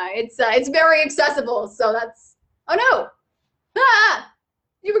 It's very accessible. So that's. Oh no. Ah,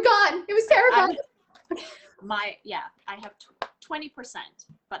 you were gone. It was terrifying. I have 20%,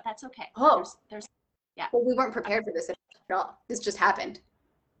 but that's okay. Oh. There's Well, we weren't prepared for this at all. This just happened.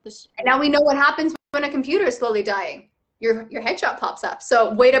 And now we know what happens when a computer is slowly dying. Your headshot pops up.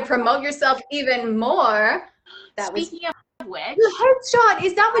 So way to promote yourself even more. Speaking of which, your headshot,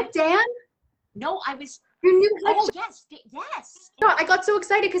 is that with Dan? No, I was. Your new headshot. Oh yes. No, I got so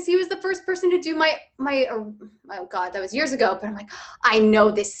excited because he was the first person to do my. Oh God, that was years ago. But I'm like, I know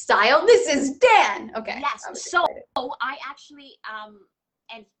this style. This is Dan. Okay. Yes. So I actually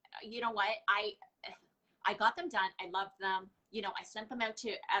and you know what, I got them done. I loved them. I sent them out to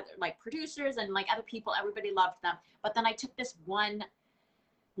other, like producers and like other people. Everybody loved them. But then I took this one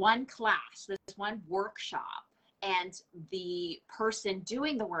class, this one workshop, and the person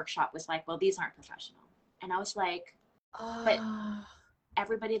doing the workshop was like, "Well, these aren't professional." And I was like, "But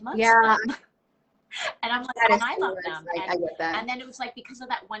everybody loves them." And I'm like, "And I love them." I get that. And then it was like because of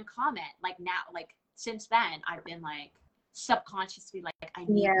that one comment, like now, like since then, I've been like subconsciously like I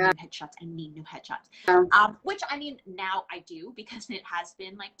need new headshots. I need new headshots. Which I mean now I do because it has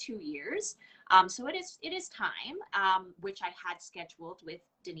been like 2 years. So it is time. Which I had scheduled with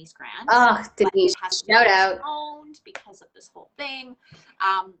Denise Grant. Oh, Denise! Shout out. Owned because of this whole thing.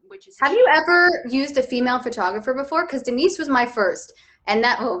 Which is. Have you ever used a female photographer before? Because Denise was my first, and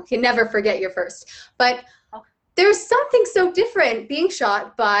that you never forget your first. But there's something so different being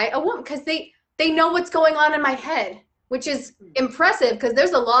shot by a woman because they know what's going on in my head. Which is impressive because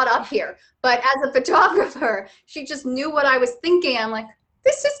there's a lot up here. But as a photographer, she just knew what I was thinking. I'm like,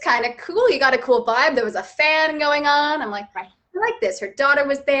 this is kind of cool. You got a cool vibe. There was a fan going on. I'm like, I like this. Her daughter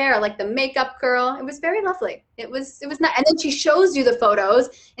was there. I like the makeup girl. It was very lovely. It was nice. And then she shows you the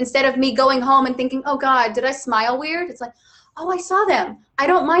photos instead of me going home and thinking, oh God, did I smile weird? It's like, oh, I saw them. I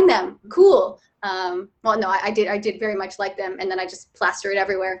don't mind them. Cool. Well, no, I did very much like them. And then I just plaster it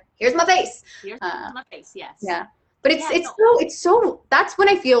everywhere. Here's my face. Here's my face. Yes. Yeah. But Yeah, it's so that's when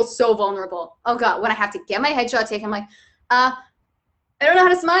I feel so vulnerable. Oh God, when I have to get my headshot taken, I'm like, I don't know how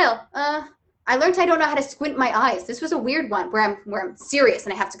to smile. I learned I don't know how to squint my eyes. This was a weird one where I'm serious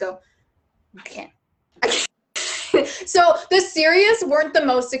and I have to go, I can't. So the serious weren't the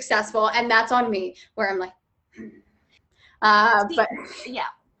most successful, and that's on me, where I'm like, but yeah.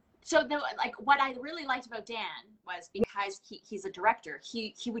 So like what I really liked about Dan was because he's a director,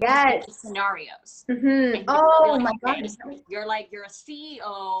 he would just give you scenarios. Mm-hmm. Oh my God. You're a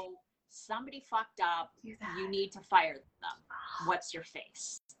CEO, somebody fucked up, you need to fire them. What's your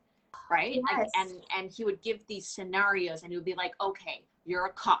face? Right? Yes. Like, and he would give these scenarios and he would be like, okay, you're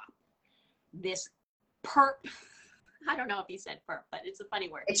a cop. This perp, I don't know if he said perp, but it's a funny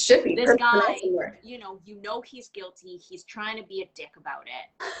word. It should be. This guy, you know he's guilty. He's trying to be a dick about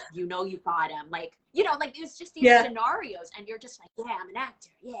it. You know you got him. Like, like it's just these scenarios, and you're just like, yeah, I'm an actor.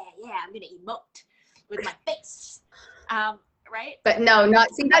 Yeah, I'm gonna emote with my face, right? But no,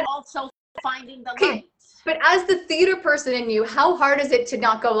 not see that. Also finding the light. But as the theater person in you, how hard is it to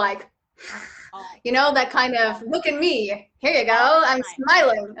not go like, that kind of look at me. Here you go. I'm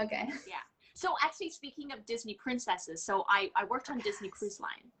smiling. Okay. Yeah. So actually, speaking of Disney princesses, so I worked on Disney Cruise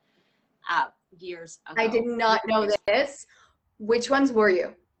Line years ago. I did not know this. Which ones were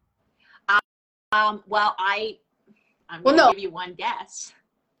you? Well, I'm going to give you one guess.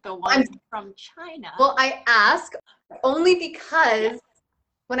 The one from China. Well, I ask only because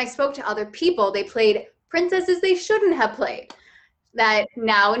when I spoke to other people, they played princesses they shouldn't have played. That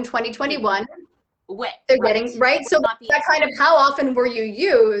now in 2021, they're getting right. So that kind of how often were you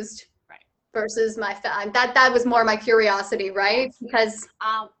used? Versus my that was more my curiosity, right? Because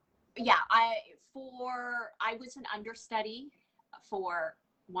I was an understudy for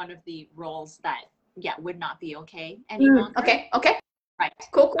one of the roles that would not be okay any longer. Okay, right,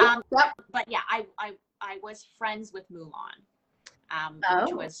 cool. Yep. But yeah, I was friends with Mulan,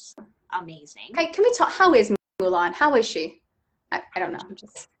 which was amazing. Hey, can we talk? How is Mulan? How is she? I don't know. I'm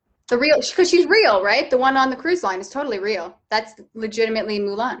just the real, because she's real, right? The one on the cruise line is totally real. That's legitimately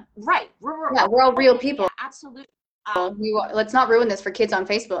Mulan. Right. Yeah, we're all real people. Yeah, absolutely. Let's not ruin this for kids on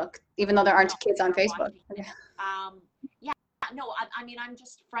Facebook, even though there aren't kids on Facebook. Okay. I mean, I'm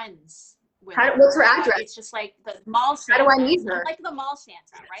just friends with what's her address? It's just like the mall Santa. How do I meet her? Like the mall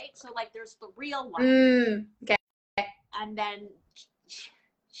Santa, right? So like there's the real one. Okay. And then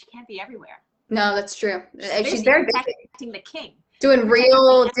she can't be everywhere. No, that's true. She's very busy. Protecting the king. Doing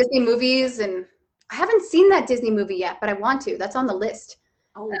real Disney movies, and I haven't seen that Disney movie yet, but I want to. That's on the list.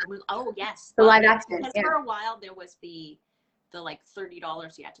 Oh yes. The live action. Because for a while there was the like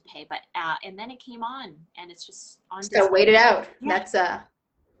 $30 you had to pay, but and then it came on, and it's just on. So wait it out. Yeah. That's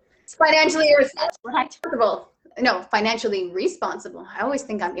it's financially irresponsible. No, financially responsible. I always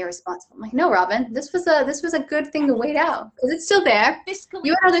think I'm irresponsible. I'm like, no, Robin, this was a good thing to wait out because it's still there. Fiscally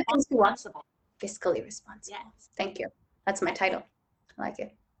you had other things to watch. Fiscally responsible. Yes. Thank you. That's my title. I like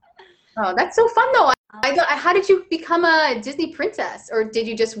it. Oh, that's so fun though. How did you become a Disney princess, or did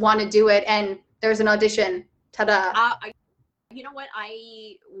you just want to do it and there's an audition? Ta-da. You know what?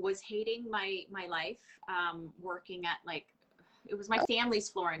 I was hating my life, working at it was my family's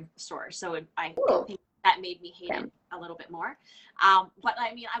flooring store. So I think that made me hate it a little bit more. But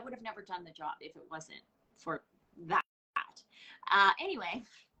I mean, I would have never done the job if it wasn't for that. Anyway,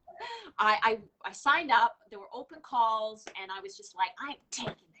 I signed up. There were open calls, and I was just like, I'm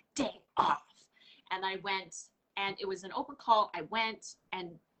taking the day off. And I went, and it was an open call. I went,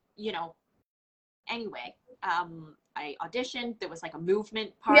 and anyway, I auditioned. There was like a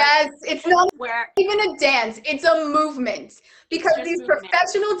movement part. Yes, it's not even a dance. It's a movement, because these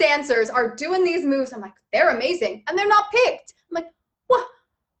professional dancers are doing these moves. I'm like, they're amazing, and they're not picked. I'm like, what?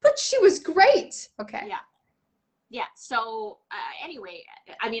 But she was great. Okay. Yeah. So anyway,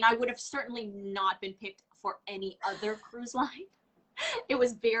 I mean, I would have certainly not been picked for any other cruise line. It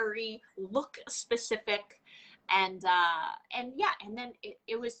was very look specific. And then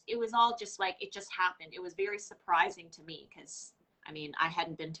it was all just like, it just happened. It was very surprising to me because, I mean, I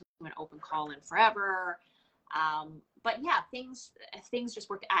hadn't been to an open call in forever. But yeah, things just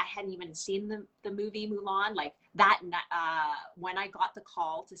worked. I hadn't even seen the movie Mulan. Like that, when I got the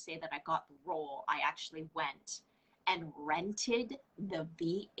call to say that I got the role, I actually went and rented the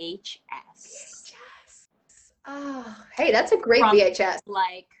VHS. Oh, hey, that's a great VHS.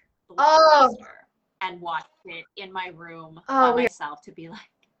 Like, and watched it in my room by myself to be like,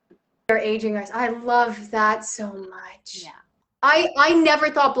 they're aging us. I love that so much. Yeah. I never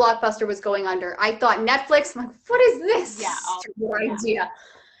thought Blockbuster was going under. I thought Netflix. I'm like, what is this? Yeah. Idea.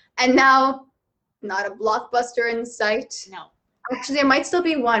 And now, not a Blockbuster in sight. No. Actually, there might still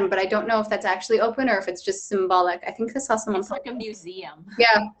be one, but I don't know if that's actually open or if it's just symbolic. I think I saw someone. It's like a museum.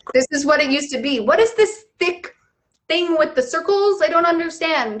 Yeah, this is what it used to be. What is this thick thing with the circles? I don't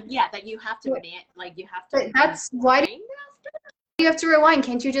understand. Yeah, that you have to like you have to. That's why do you have to rewind?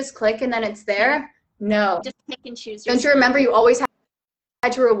 Can't you just click and then it's there? No. Just pick and choose. Don't you remember you always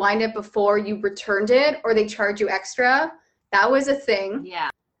had to rewind it before you returned it, or they charge you extra? That was a thing. Yeah.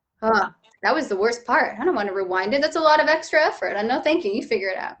 That was the worst part. I don't want to rewind it. That's a lot of extra effort. I know. Thank you. You figure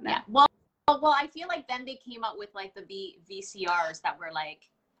it out. No. Yeah. Well, I feel like then they came out with like the VCRs that were like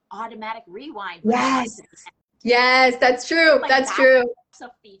automatic rewind. Yes. Yes, that's true. Like, that's true. It's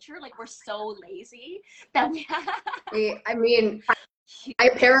a feature. Like we're so lazy that I mean,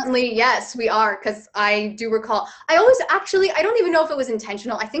 apparently, yes, we are, because I do recall. I don't even know if it was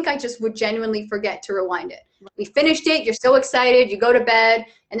intentional. I think I just would genuinely forget to rewind it. We finished it, you're so excited, you go to bed,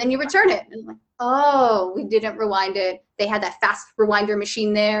 and then you return it. And I'm like, oh, we didn't rewind it. They had that fast rewinder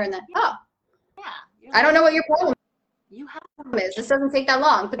machine there, and then, I don't know what your problem is. This doesn't take that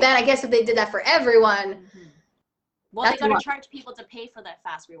long. But then I guess if they did that for everyone. Well, they got to charge people to pay for that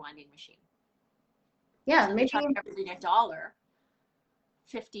fast rewinding machine. Yeah, so maybe. Charge everything $1.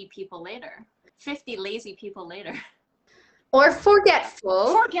 50 people later. 50 lazy people later. Or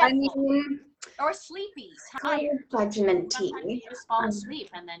forgetful. I mean, or sleepy, tired. Judgmenty. Sometimes you just fall asleep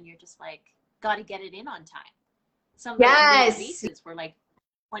and then you're just like, got to get it in on time. Some releases were like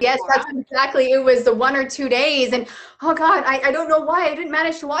 24 Yes, that's hours. exactly. It was the 1 or 2 days. And oh God, I don't know why I didn't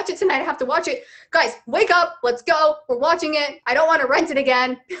manage to watch it tonight. I have to watch it. Guys, wake up. Let's go. We're watching it. I don't want to rent it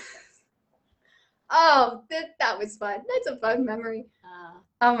again. Oh, that was fun. That's a fun memory.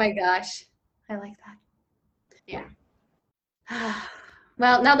 Oh my gosh. I like that. Yeah.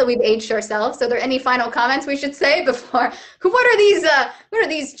 Well, now that we've aged ourselves, are there any final comments we should say before? What are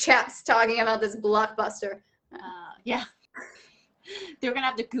these chaps talking about this blockbuster? Yeah. They're going to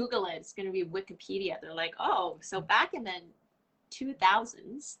have to Google it. It's going to be Wikipedia. They're like, oh, so back in the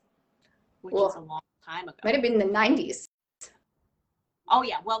 2000s, which is a long time ago. Might have been the 90s. Oh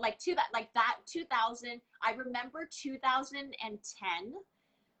yeah, well, like 2000. I remember 2010.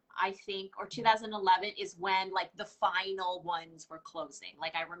 I think, or 2011 is when like the final ones were closing.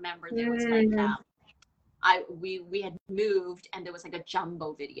 Like I remember there was like we had moved and there was like a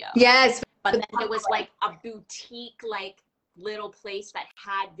jumbo video. Yes, but then there was like a boutique like little place that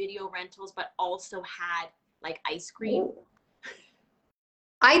had video rentals, but also had like ice cream. Oh.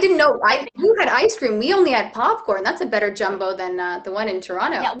 I didn't know. You had ice cream. We only had popcorn. That's a better jumbo than the one in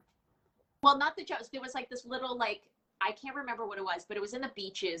Toronto. Yeah. Well, not the jumbo. There was like this little like, I can't remember what it was, but it was in the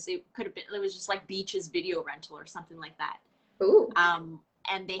Beaches. It could have been. It was just like Beaches video rental or something like that. Ooh.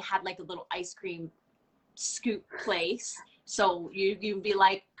 And they had like a little ice cream scoop place. So you'd be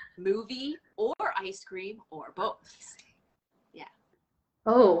like movie or ice cream or both. Yeah.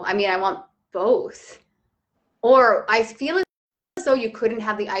 Oh, I mean, I want both. Or I feel as though you couldn't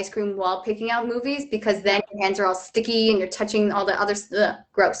have the ice cream while picking out movies because then your hands are all sticky and you're touching all the other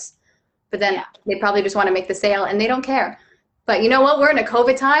gross. But then they probably just want to make the sale and they don't care. But you know what? We're in a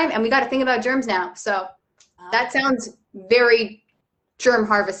COVID time and we got to think about germs now. So that sounds very germ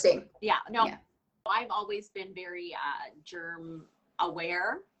harvesting. Yeah. No, I've always been very germ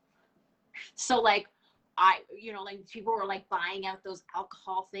aware. So like like people were like buying out those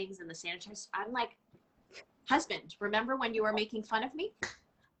alcohol things and the sanitizers. I'm like, husband, remember when you were making fun of me?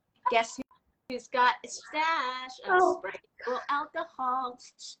 Guess who's got a stash of sprayable alcohol?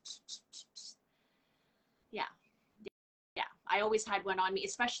 Yeah. Yeah. I always had one on me,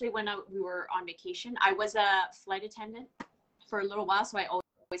 especially when we were on vacation. I was a flight attendant for a little while, so I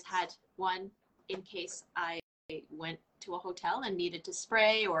always had one in case I went to a hotel and needed to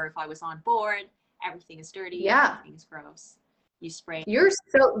spray, or if I was on board, everything is dirty. Yeah. Everything is gross. You spray. You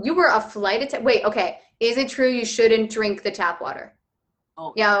were a flight attendant. Wait, okay. Is it true you shouldn't drink the tap water?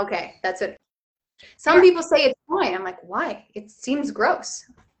 Oh. Yeah, okay. That's it. Some people say it's fine. I'm like, why? It seems gross.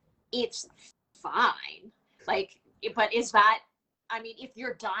 It's fine. Like, but is that, I mean, if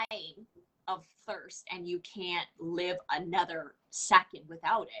you're dying of thirst and you can't live another second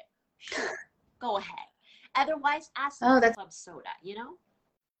without it, sure, go ahead. Otherwise, ask for club soda, you know?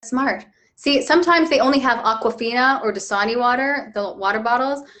 Smart. See, sometimes they only have Aquafina or Dasani water, the water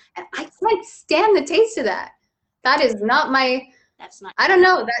bottles, and I can't stand the taste of that. That is not my. That's not. I don't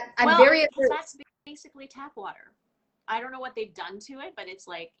know that I'm very. That's basically tap water. I don't know what they've done to it, but it's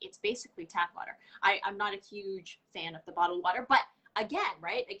basically tap water. I'm not a huge fan of the bottled water, but again,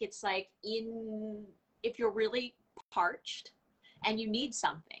 right? Like it's like if you're really parched and you need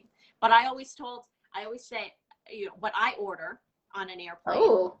something. But I always say, what I order on an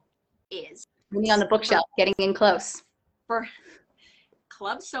airplane is me on the bookshelf, getting in close. For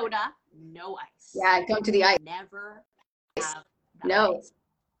club soda, no ice. Yeah, don't do the ice. Never have the No. ice.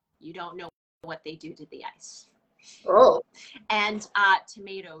 You don't know what they do to the ice. Oh. And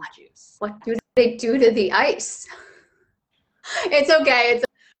tomato juice. What do they do to the ice? It's okay. It's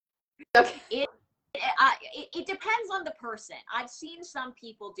okay. It depends on the person. I've seen some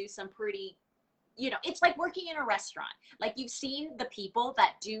people do some pretty, it's like working in a restaurant. Like you've seen the people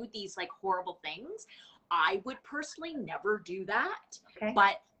that do these like horrible things. I would personally never do that. Okay.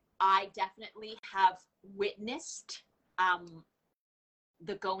 But I definitely have witnessed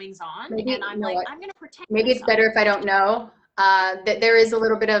the goings on, and I'm like, I'm gonna protect maybe myself. It's better if I don't know. That there is a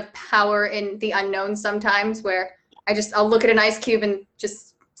little bit of power in the unknown sometimes, where I'll look at an ice cube and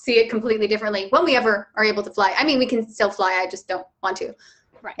just see it completely differently when we ever are able to fly. I mean, we can still fly. I just don't want to,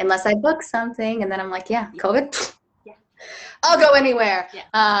 right. Unless I book something, and then I'm like, COVID. Yeah. I'll go anywhere.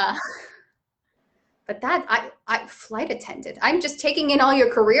 Yeah. But that I flight attendant. I'm just taking in all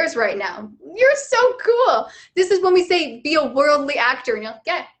your careers right now. You're so cool. This is when we say be a worldly actor, and you're like,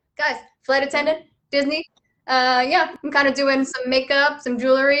 yeah, guys, flight attendant, Disney. Yeah, I'm kind of doing some makeup, some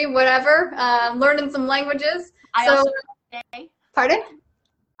jewelry, whatever. Learning some languages. I so, also crochet. Pardon?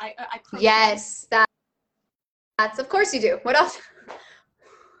 I crochet. Yes, that's of course you do. What else?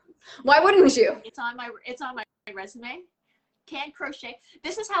 Why wouldn't you? It's on my resume. Can crochet.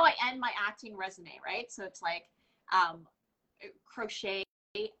 This is how I end my acting resume, right? So it's like crochet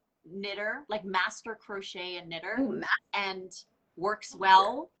knitter, like master crochet and knitter. Ooh, and works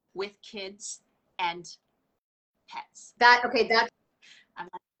well with kids and pets. That's I'm like,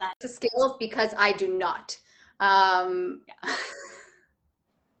 that's a skill because I do not. But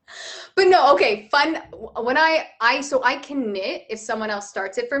no, okay, fun. When I can knit if someone else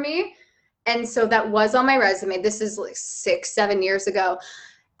starts it for me. And so that was on my resume. This is like 6-7 years ago.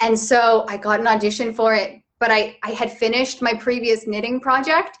 And so I got an audition for it, but I had finished my previous knitting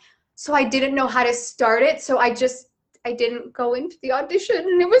project. So I didn't know how to start it. So I didn't go into the audition,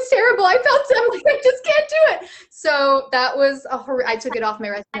 and it was terrible. I felt like I just can't do it. So that was I took it off my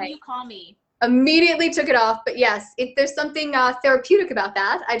resume. Can you call me? Immediately took it off. But yes, there's something therapeutic about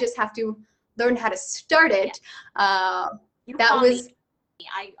that. I just have to learn how to start it. That was.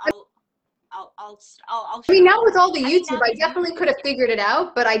 I'll I mean, now with all the YouTube, I definitely could have figured it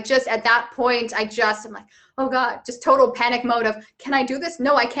out, but at that point, I'm like, oh God, just total panic mode of, can I do this?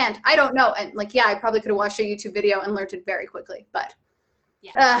 No, I can't. I don't know. And like, yeah, I probably could have watched a YouTube video and learned it very quickly, but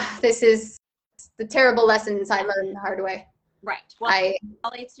this is the terrible lessons I learned the hard way. Right. Well,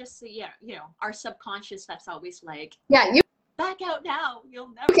 it's just, our subconscious that's always like, you back out now.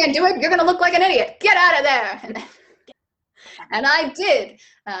 You'll never. You can't do it. You're going to look like an idiot. Get out of there. And I did.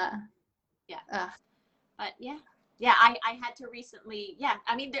 But I had to recently,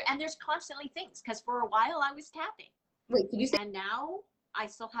 I mean, there's constantly things, because for a while I was tapping. Wait, did you say? And now I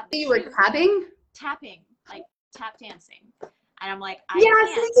still have You were tapping? Tapping, like tap dancing. And I'm like, yes,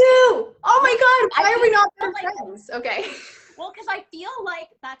 can't. we do. Oh my God, why are we not friends? Okay. Well, because I feel like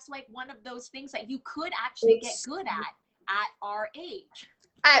that's like one of those things that you could actually get good at our age.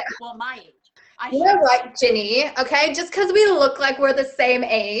 Well, my age. You're right, Ginny. Okay, just because we look like we're the same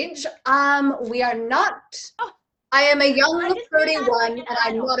age, we are not. Oh, I am a young 31, and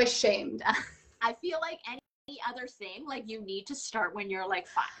I'm not ashamed. I feel like any other thing, like you need to start when you're like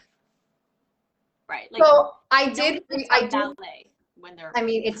 5, right? Like, so I did ballet when they're. I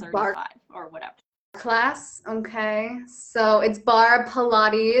mean, it's bar or whatever class. Okay, so it's bar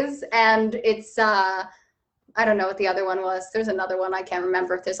Pilates, and it's I don't know what the other one was. There's another one. I can't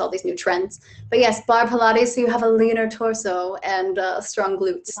remember. There's all these new trends. But yes, bar Pilates, so you have a leaner torso and strong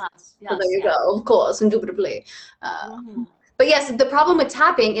glutes. Yes, so there you go, of course, indubitably. But yes, the problem with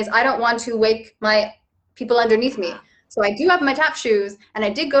tapping is I don't want to wake my people underneath me. So I do have my tap shoes, and I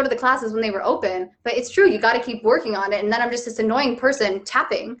did go to the classes when they were open. But it's true, you got to keep working on it. And then I'm just this annoying person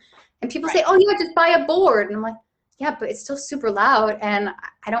tapping. And people say, oh, yeah, just buy a board. And I'm like, yeah, but it's still super loud. And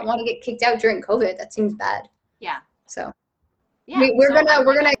I don't want to get kicked out during COVID. That seems bad. Yeah. So we're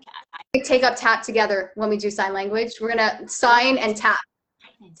gonna take up tap together when we do sign language. We're gonna sign and tap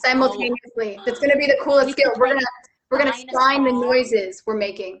simultaneously. That's gonna be the coolest skill. We're gonna sign the noises we're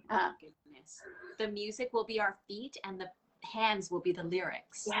making. Goodness. The music will be our feet, and the hands will be the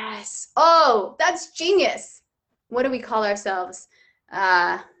lyrics. Yes. Oh, that's genius. What do we call ourselves?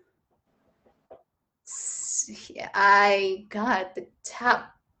 The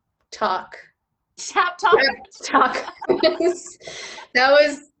tap talk. Tap talk. Talk. That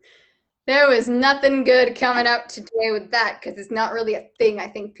was There was nothing good coming out today with that because it's not really a thing I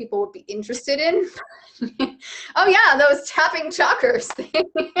think people would be interested in. Oh yeah, those tapping chalkers thing.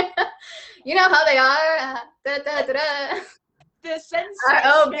 You know how they are. Da, da, da, da. The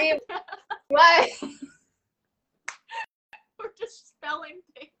sensation. Why? We're just spelling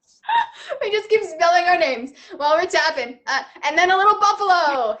things. We just keep spelling our names while we're tapping. And then a little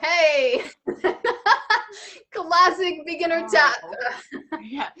buffalo. Hey. Classic beginner tap.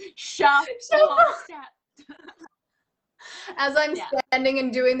 Yeah. Shuffle. Tap. As I'm standing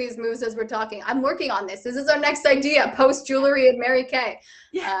and doing these moves as we're talking, I'm working on this. This is our next idea, post jewelry and Mary Kay.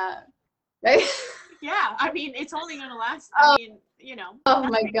 Right? Yeah, I mean, it's only going to last, I mean, you know. Oh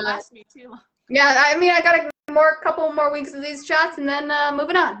my God. Last me too long. Yeah, I mean, I got a couple more weeks of these chats and then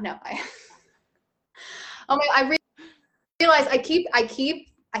moving on. No, oh my, I realize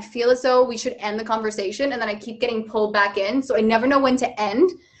I feel as though we should end the conversation and then I keep getting pulled back in. So I never know when to end,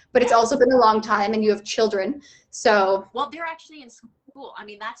 but it's also been a long time and you have children. So. Well, they're actually in school. I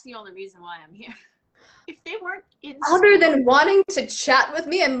mean, that's the only reason why I'm here. If they weren't in other than wanting to chat with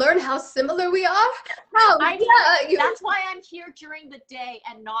me and learn how similar we are, that's why I'm here during the day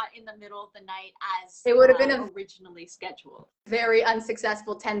and not in the middle of the night as it would have been originally scheduled. Very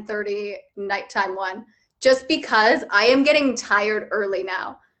unsuccessful 10:30 nighttime one, just because I am getting tired early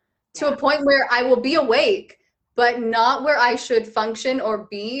now to a point where I will be awake, but not where I should function or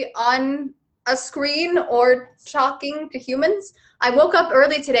be on a screen or talking to humans. I woke up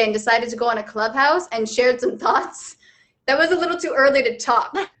early today and decided to go on a Clubhouse and shared some thoughts. That was a little too early to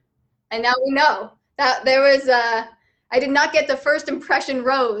talk. And now we know that there was I did not get the first impression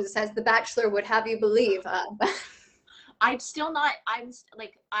rose, as The Bachelor would have you believe. I'm still not, I'm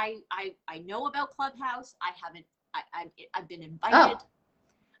like, I know about Clubhouse. I've been invited.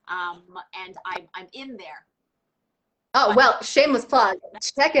 And I'm in there. Oh, well, shameless plug.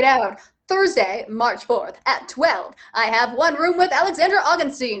 Check it out. Thursday, March 4th at 12, I have one room with Alexander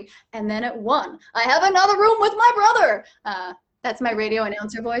Augenstein. And then at 1, I have another room with my brother. That's my radio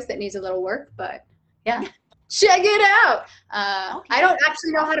announcer voice that needs a little work, but yeah. Check it out. Okay. I don't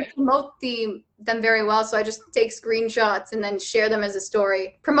actually know how to promote them very well, so I just take screenshots and then share them as a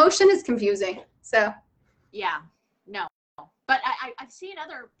story. Promotion is confusing, so. Yeah, no. But I've seen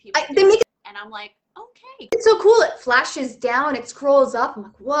other people and I'm like, okay. It's so cool. It flashes down, it scrolls up. I'm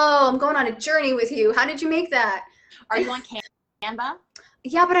like, whoa, I'm going on a journey with you. How did you make that? Are you on Canva?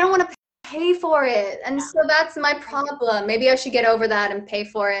 Yeah, but I don't want to pay for it. And so that's my problem. Maybe I should get over that and pay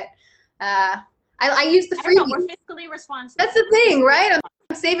for it. I use the free. We're fiscally responsible. That's the thing, right?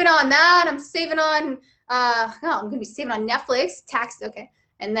 I'm saving on that. I'm saving on, I'm going to be saving on Netflix, tax, okay.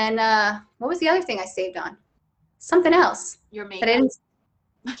 And then, what was the other thing I saved on? Something else. Your makeup.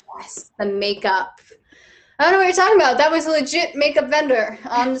 Yes, the makeup. I don't know what you're talking about. That was a legit makeup vendor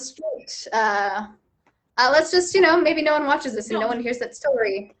on the street. Let's just, maybe no one watches this and no one hears that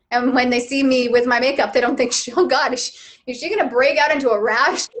story. And when they see me with my makeup, they don't think, oh God, is she going to break out into a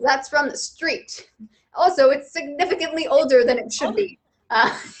rash? That's from the street. Also, it's significantly older than it should be.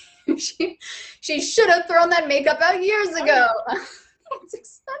 She should have thrown that makeup out years ago. It's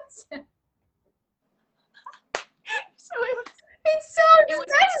expensive. It's so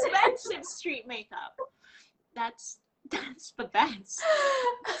expensive street makeup. That's the best.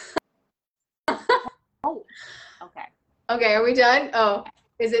 Oh, okay. Okay, are we done? Oh,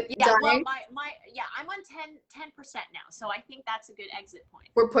 is it dying? Well, I'm on 10% now, so I think that's a good exit point.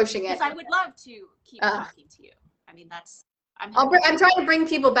 We're pushing it. Because I would love to keep talking to you. I mean, I'm trying to bring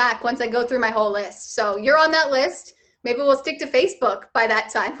people back once I go through my whole list. So you're on that list. Maybe we'll stick to Facebook by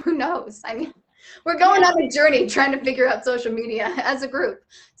that time. Who knows? I mean, we're going on a journey trying to figure out social media as a group.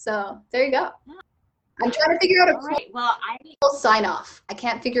 So there you go. I'm trying to figure out a cool sign off. I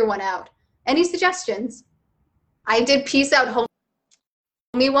can't figure one out. Any suggestions? I did peace out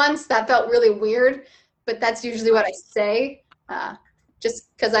homie once. That felt really weird, but that's usually what I say,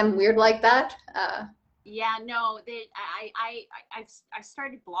 just because I'm weird like that. Yeah, no, I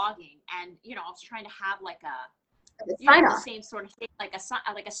started blogging, and I was trying to have like the same sort of thing, like a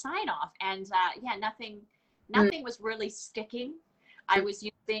sign off, and yeah, nothing was really sticking. I was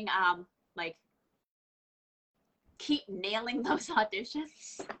using like keep nailing those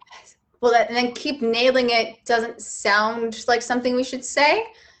auditions. Well, and then keep nailing it doesn't sound like something we should say.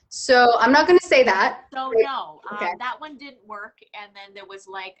 So I'm not going to say that. So no, that one didn't work. And then there was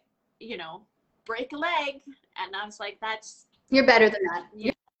like, break a leg. And I was like, you're better than that.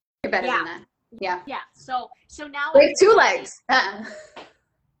 You're better than that. Yeah. Yeah. So now break 2 legs.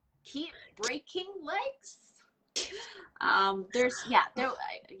 Keep breaking legs.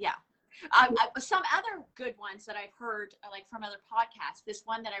 Some other good ones that I've heard, like from other podcasts. This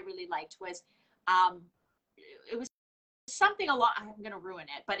one that I really liked was, it was something along. I'm going to ruin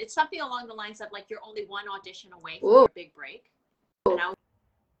it, but it's something along the lines of like you're only one audition away from Ooh. your big break. And I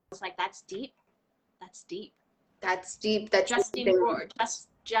was like, that's deep. That's deep. That's deep. That's Justin deep.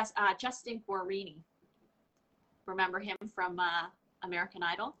 Justin Guarini. Remember him from American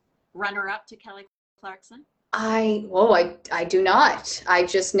Idol? Runner-up to Kelly Clarkson. I do not. I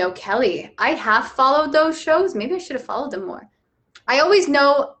just know Kelly. I have followed those shows. Maybe I should have followed them more. I always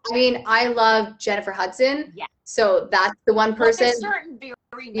know, I mean, I love Jennifer Hudson. Yeah. So that's the one person. Well, there's certain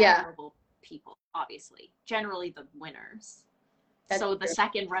very memorable people, obviously. Generally the winners. That's so true. The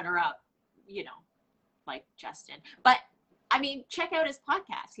second runner-up, you know, like Justin. But, I mean, check out his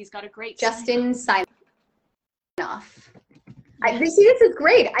podcast. He's got a great Justin Sign Off. This is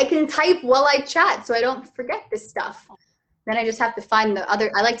great. I can type while I chat so I don't forget this stuff. Then I just have to find the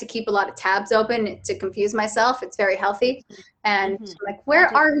other. I like to keep a lot of tabs open to confuse myself. It's very healthy. And I'm like, where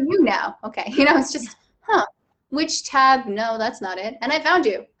are you now? Okay. You know, it's just, which tab? No, that's not it. And I found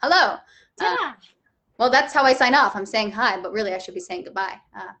you. Hello. Well, that's how I sign off. I'm saying hi, but really I should be saying goodbye.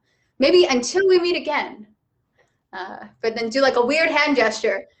 Maybe until we meet again. But then do like a weird hand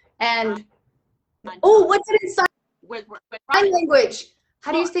gesture. And, oh, what's it in sign language?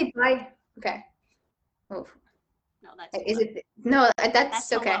 How do you say bye? Okay. Oh. No, that's is it? No,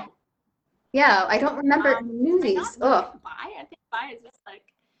 that's okay. Hello. Yeah, I don't remember Newsies. Oh. Bye. I think bye is just like,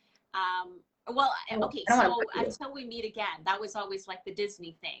 well, okay. So until we meet again, that was always like the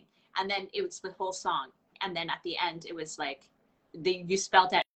Disney thing, and then it was the whole song, and then at the end it was like you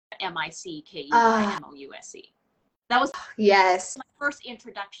spelled out MICKEIMOUSE. That was my first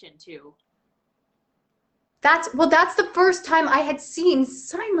introduction to. That's the first time I had seen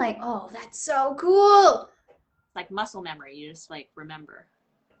sign language. Oh, that's so cool. Like muscle memory, you just like remember.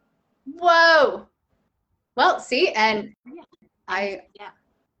 Whoa. Well, see, and I'm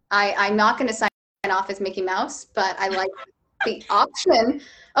not going to sign off as Mickey Mouse, but I like the option.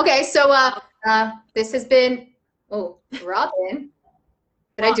 Okay, so this has been Robin.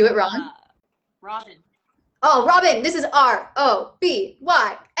 Did I do it wrong? Robin. Oh, Robin. This is ROBYN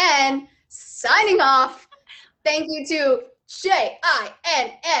signing off. Thank you to JINNY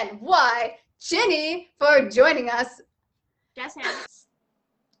Ginny for joining us. Jess hands.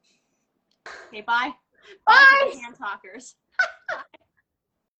 Okay, bye. Bye. To the hand talkers.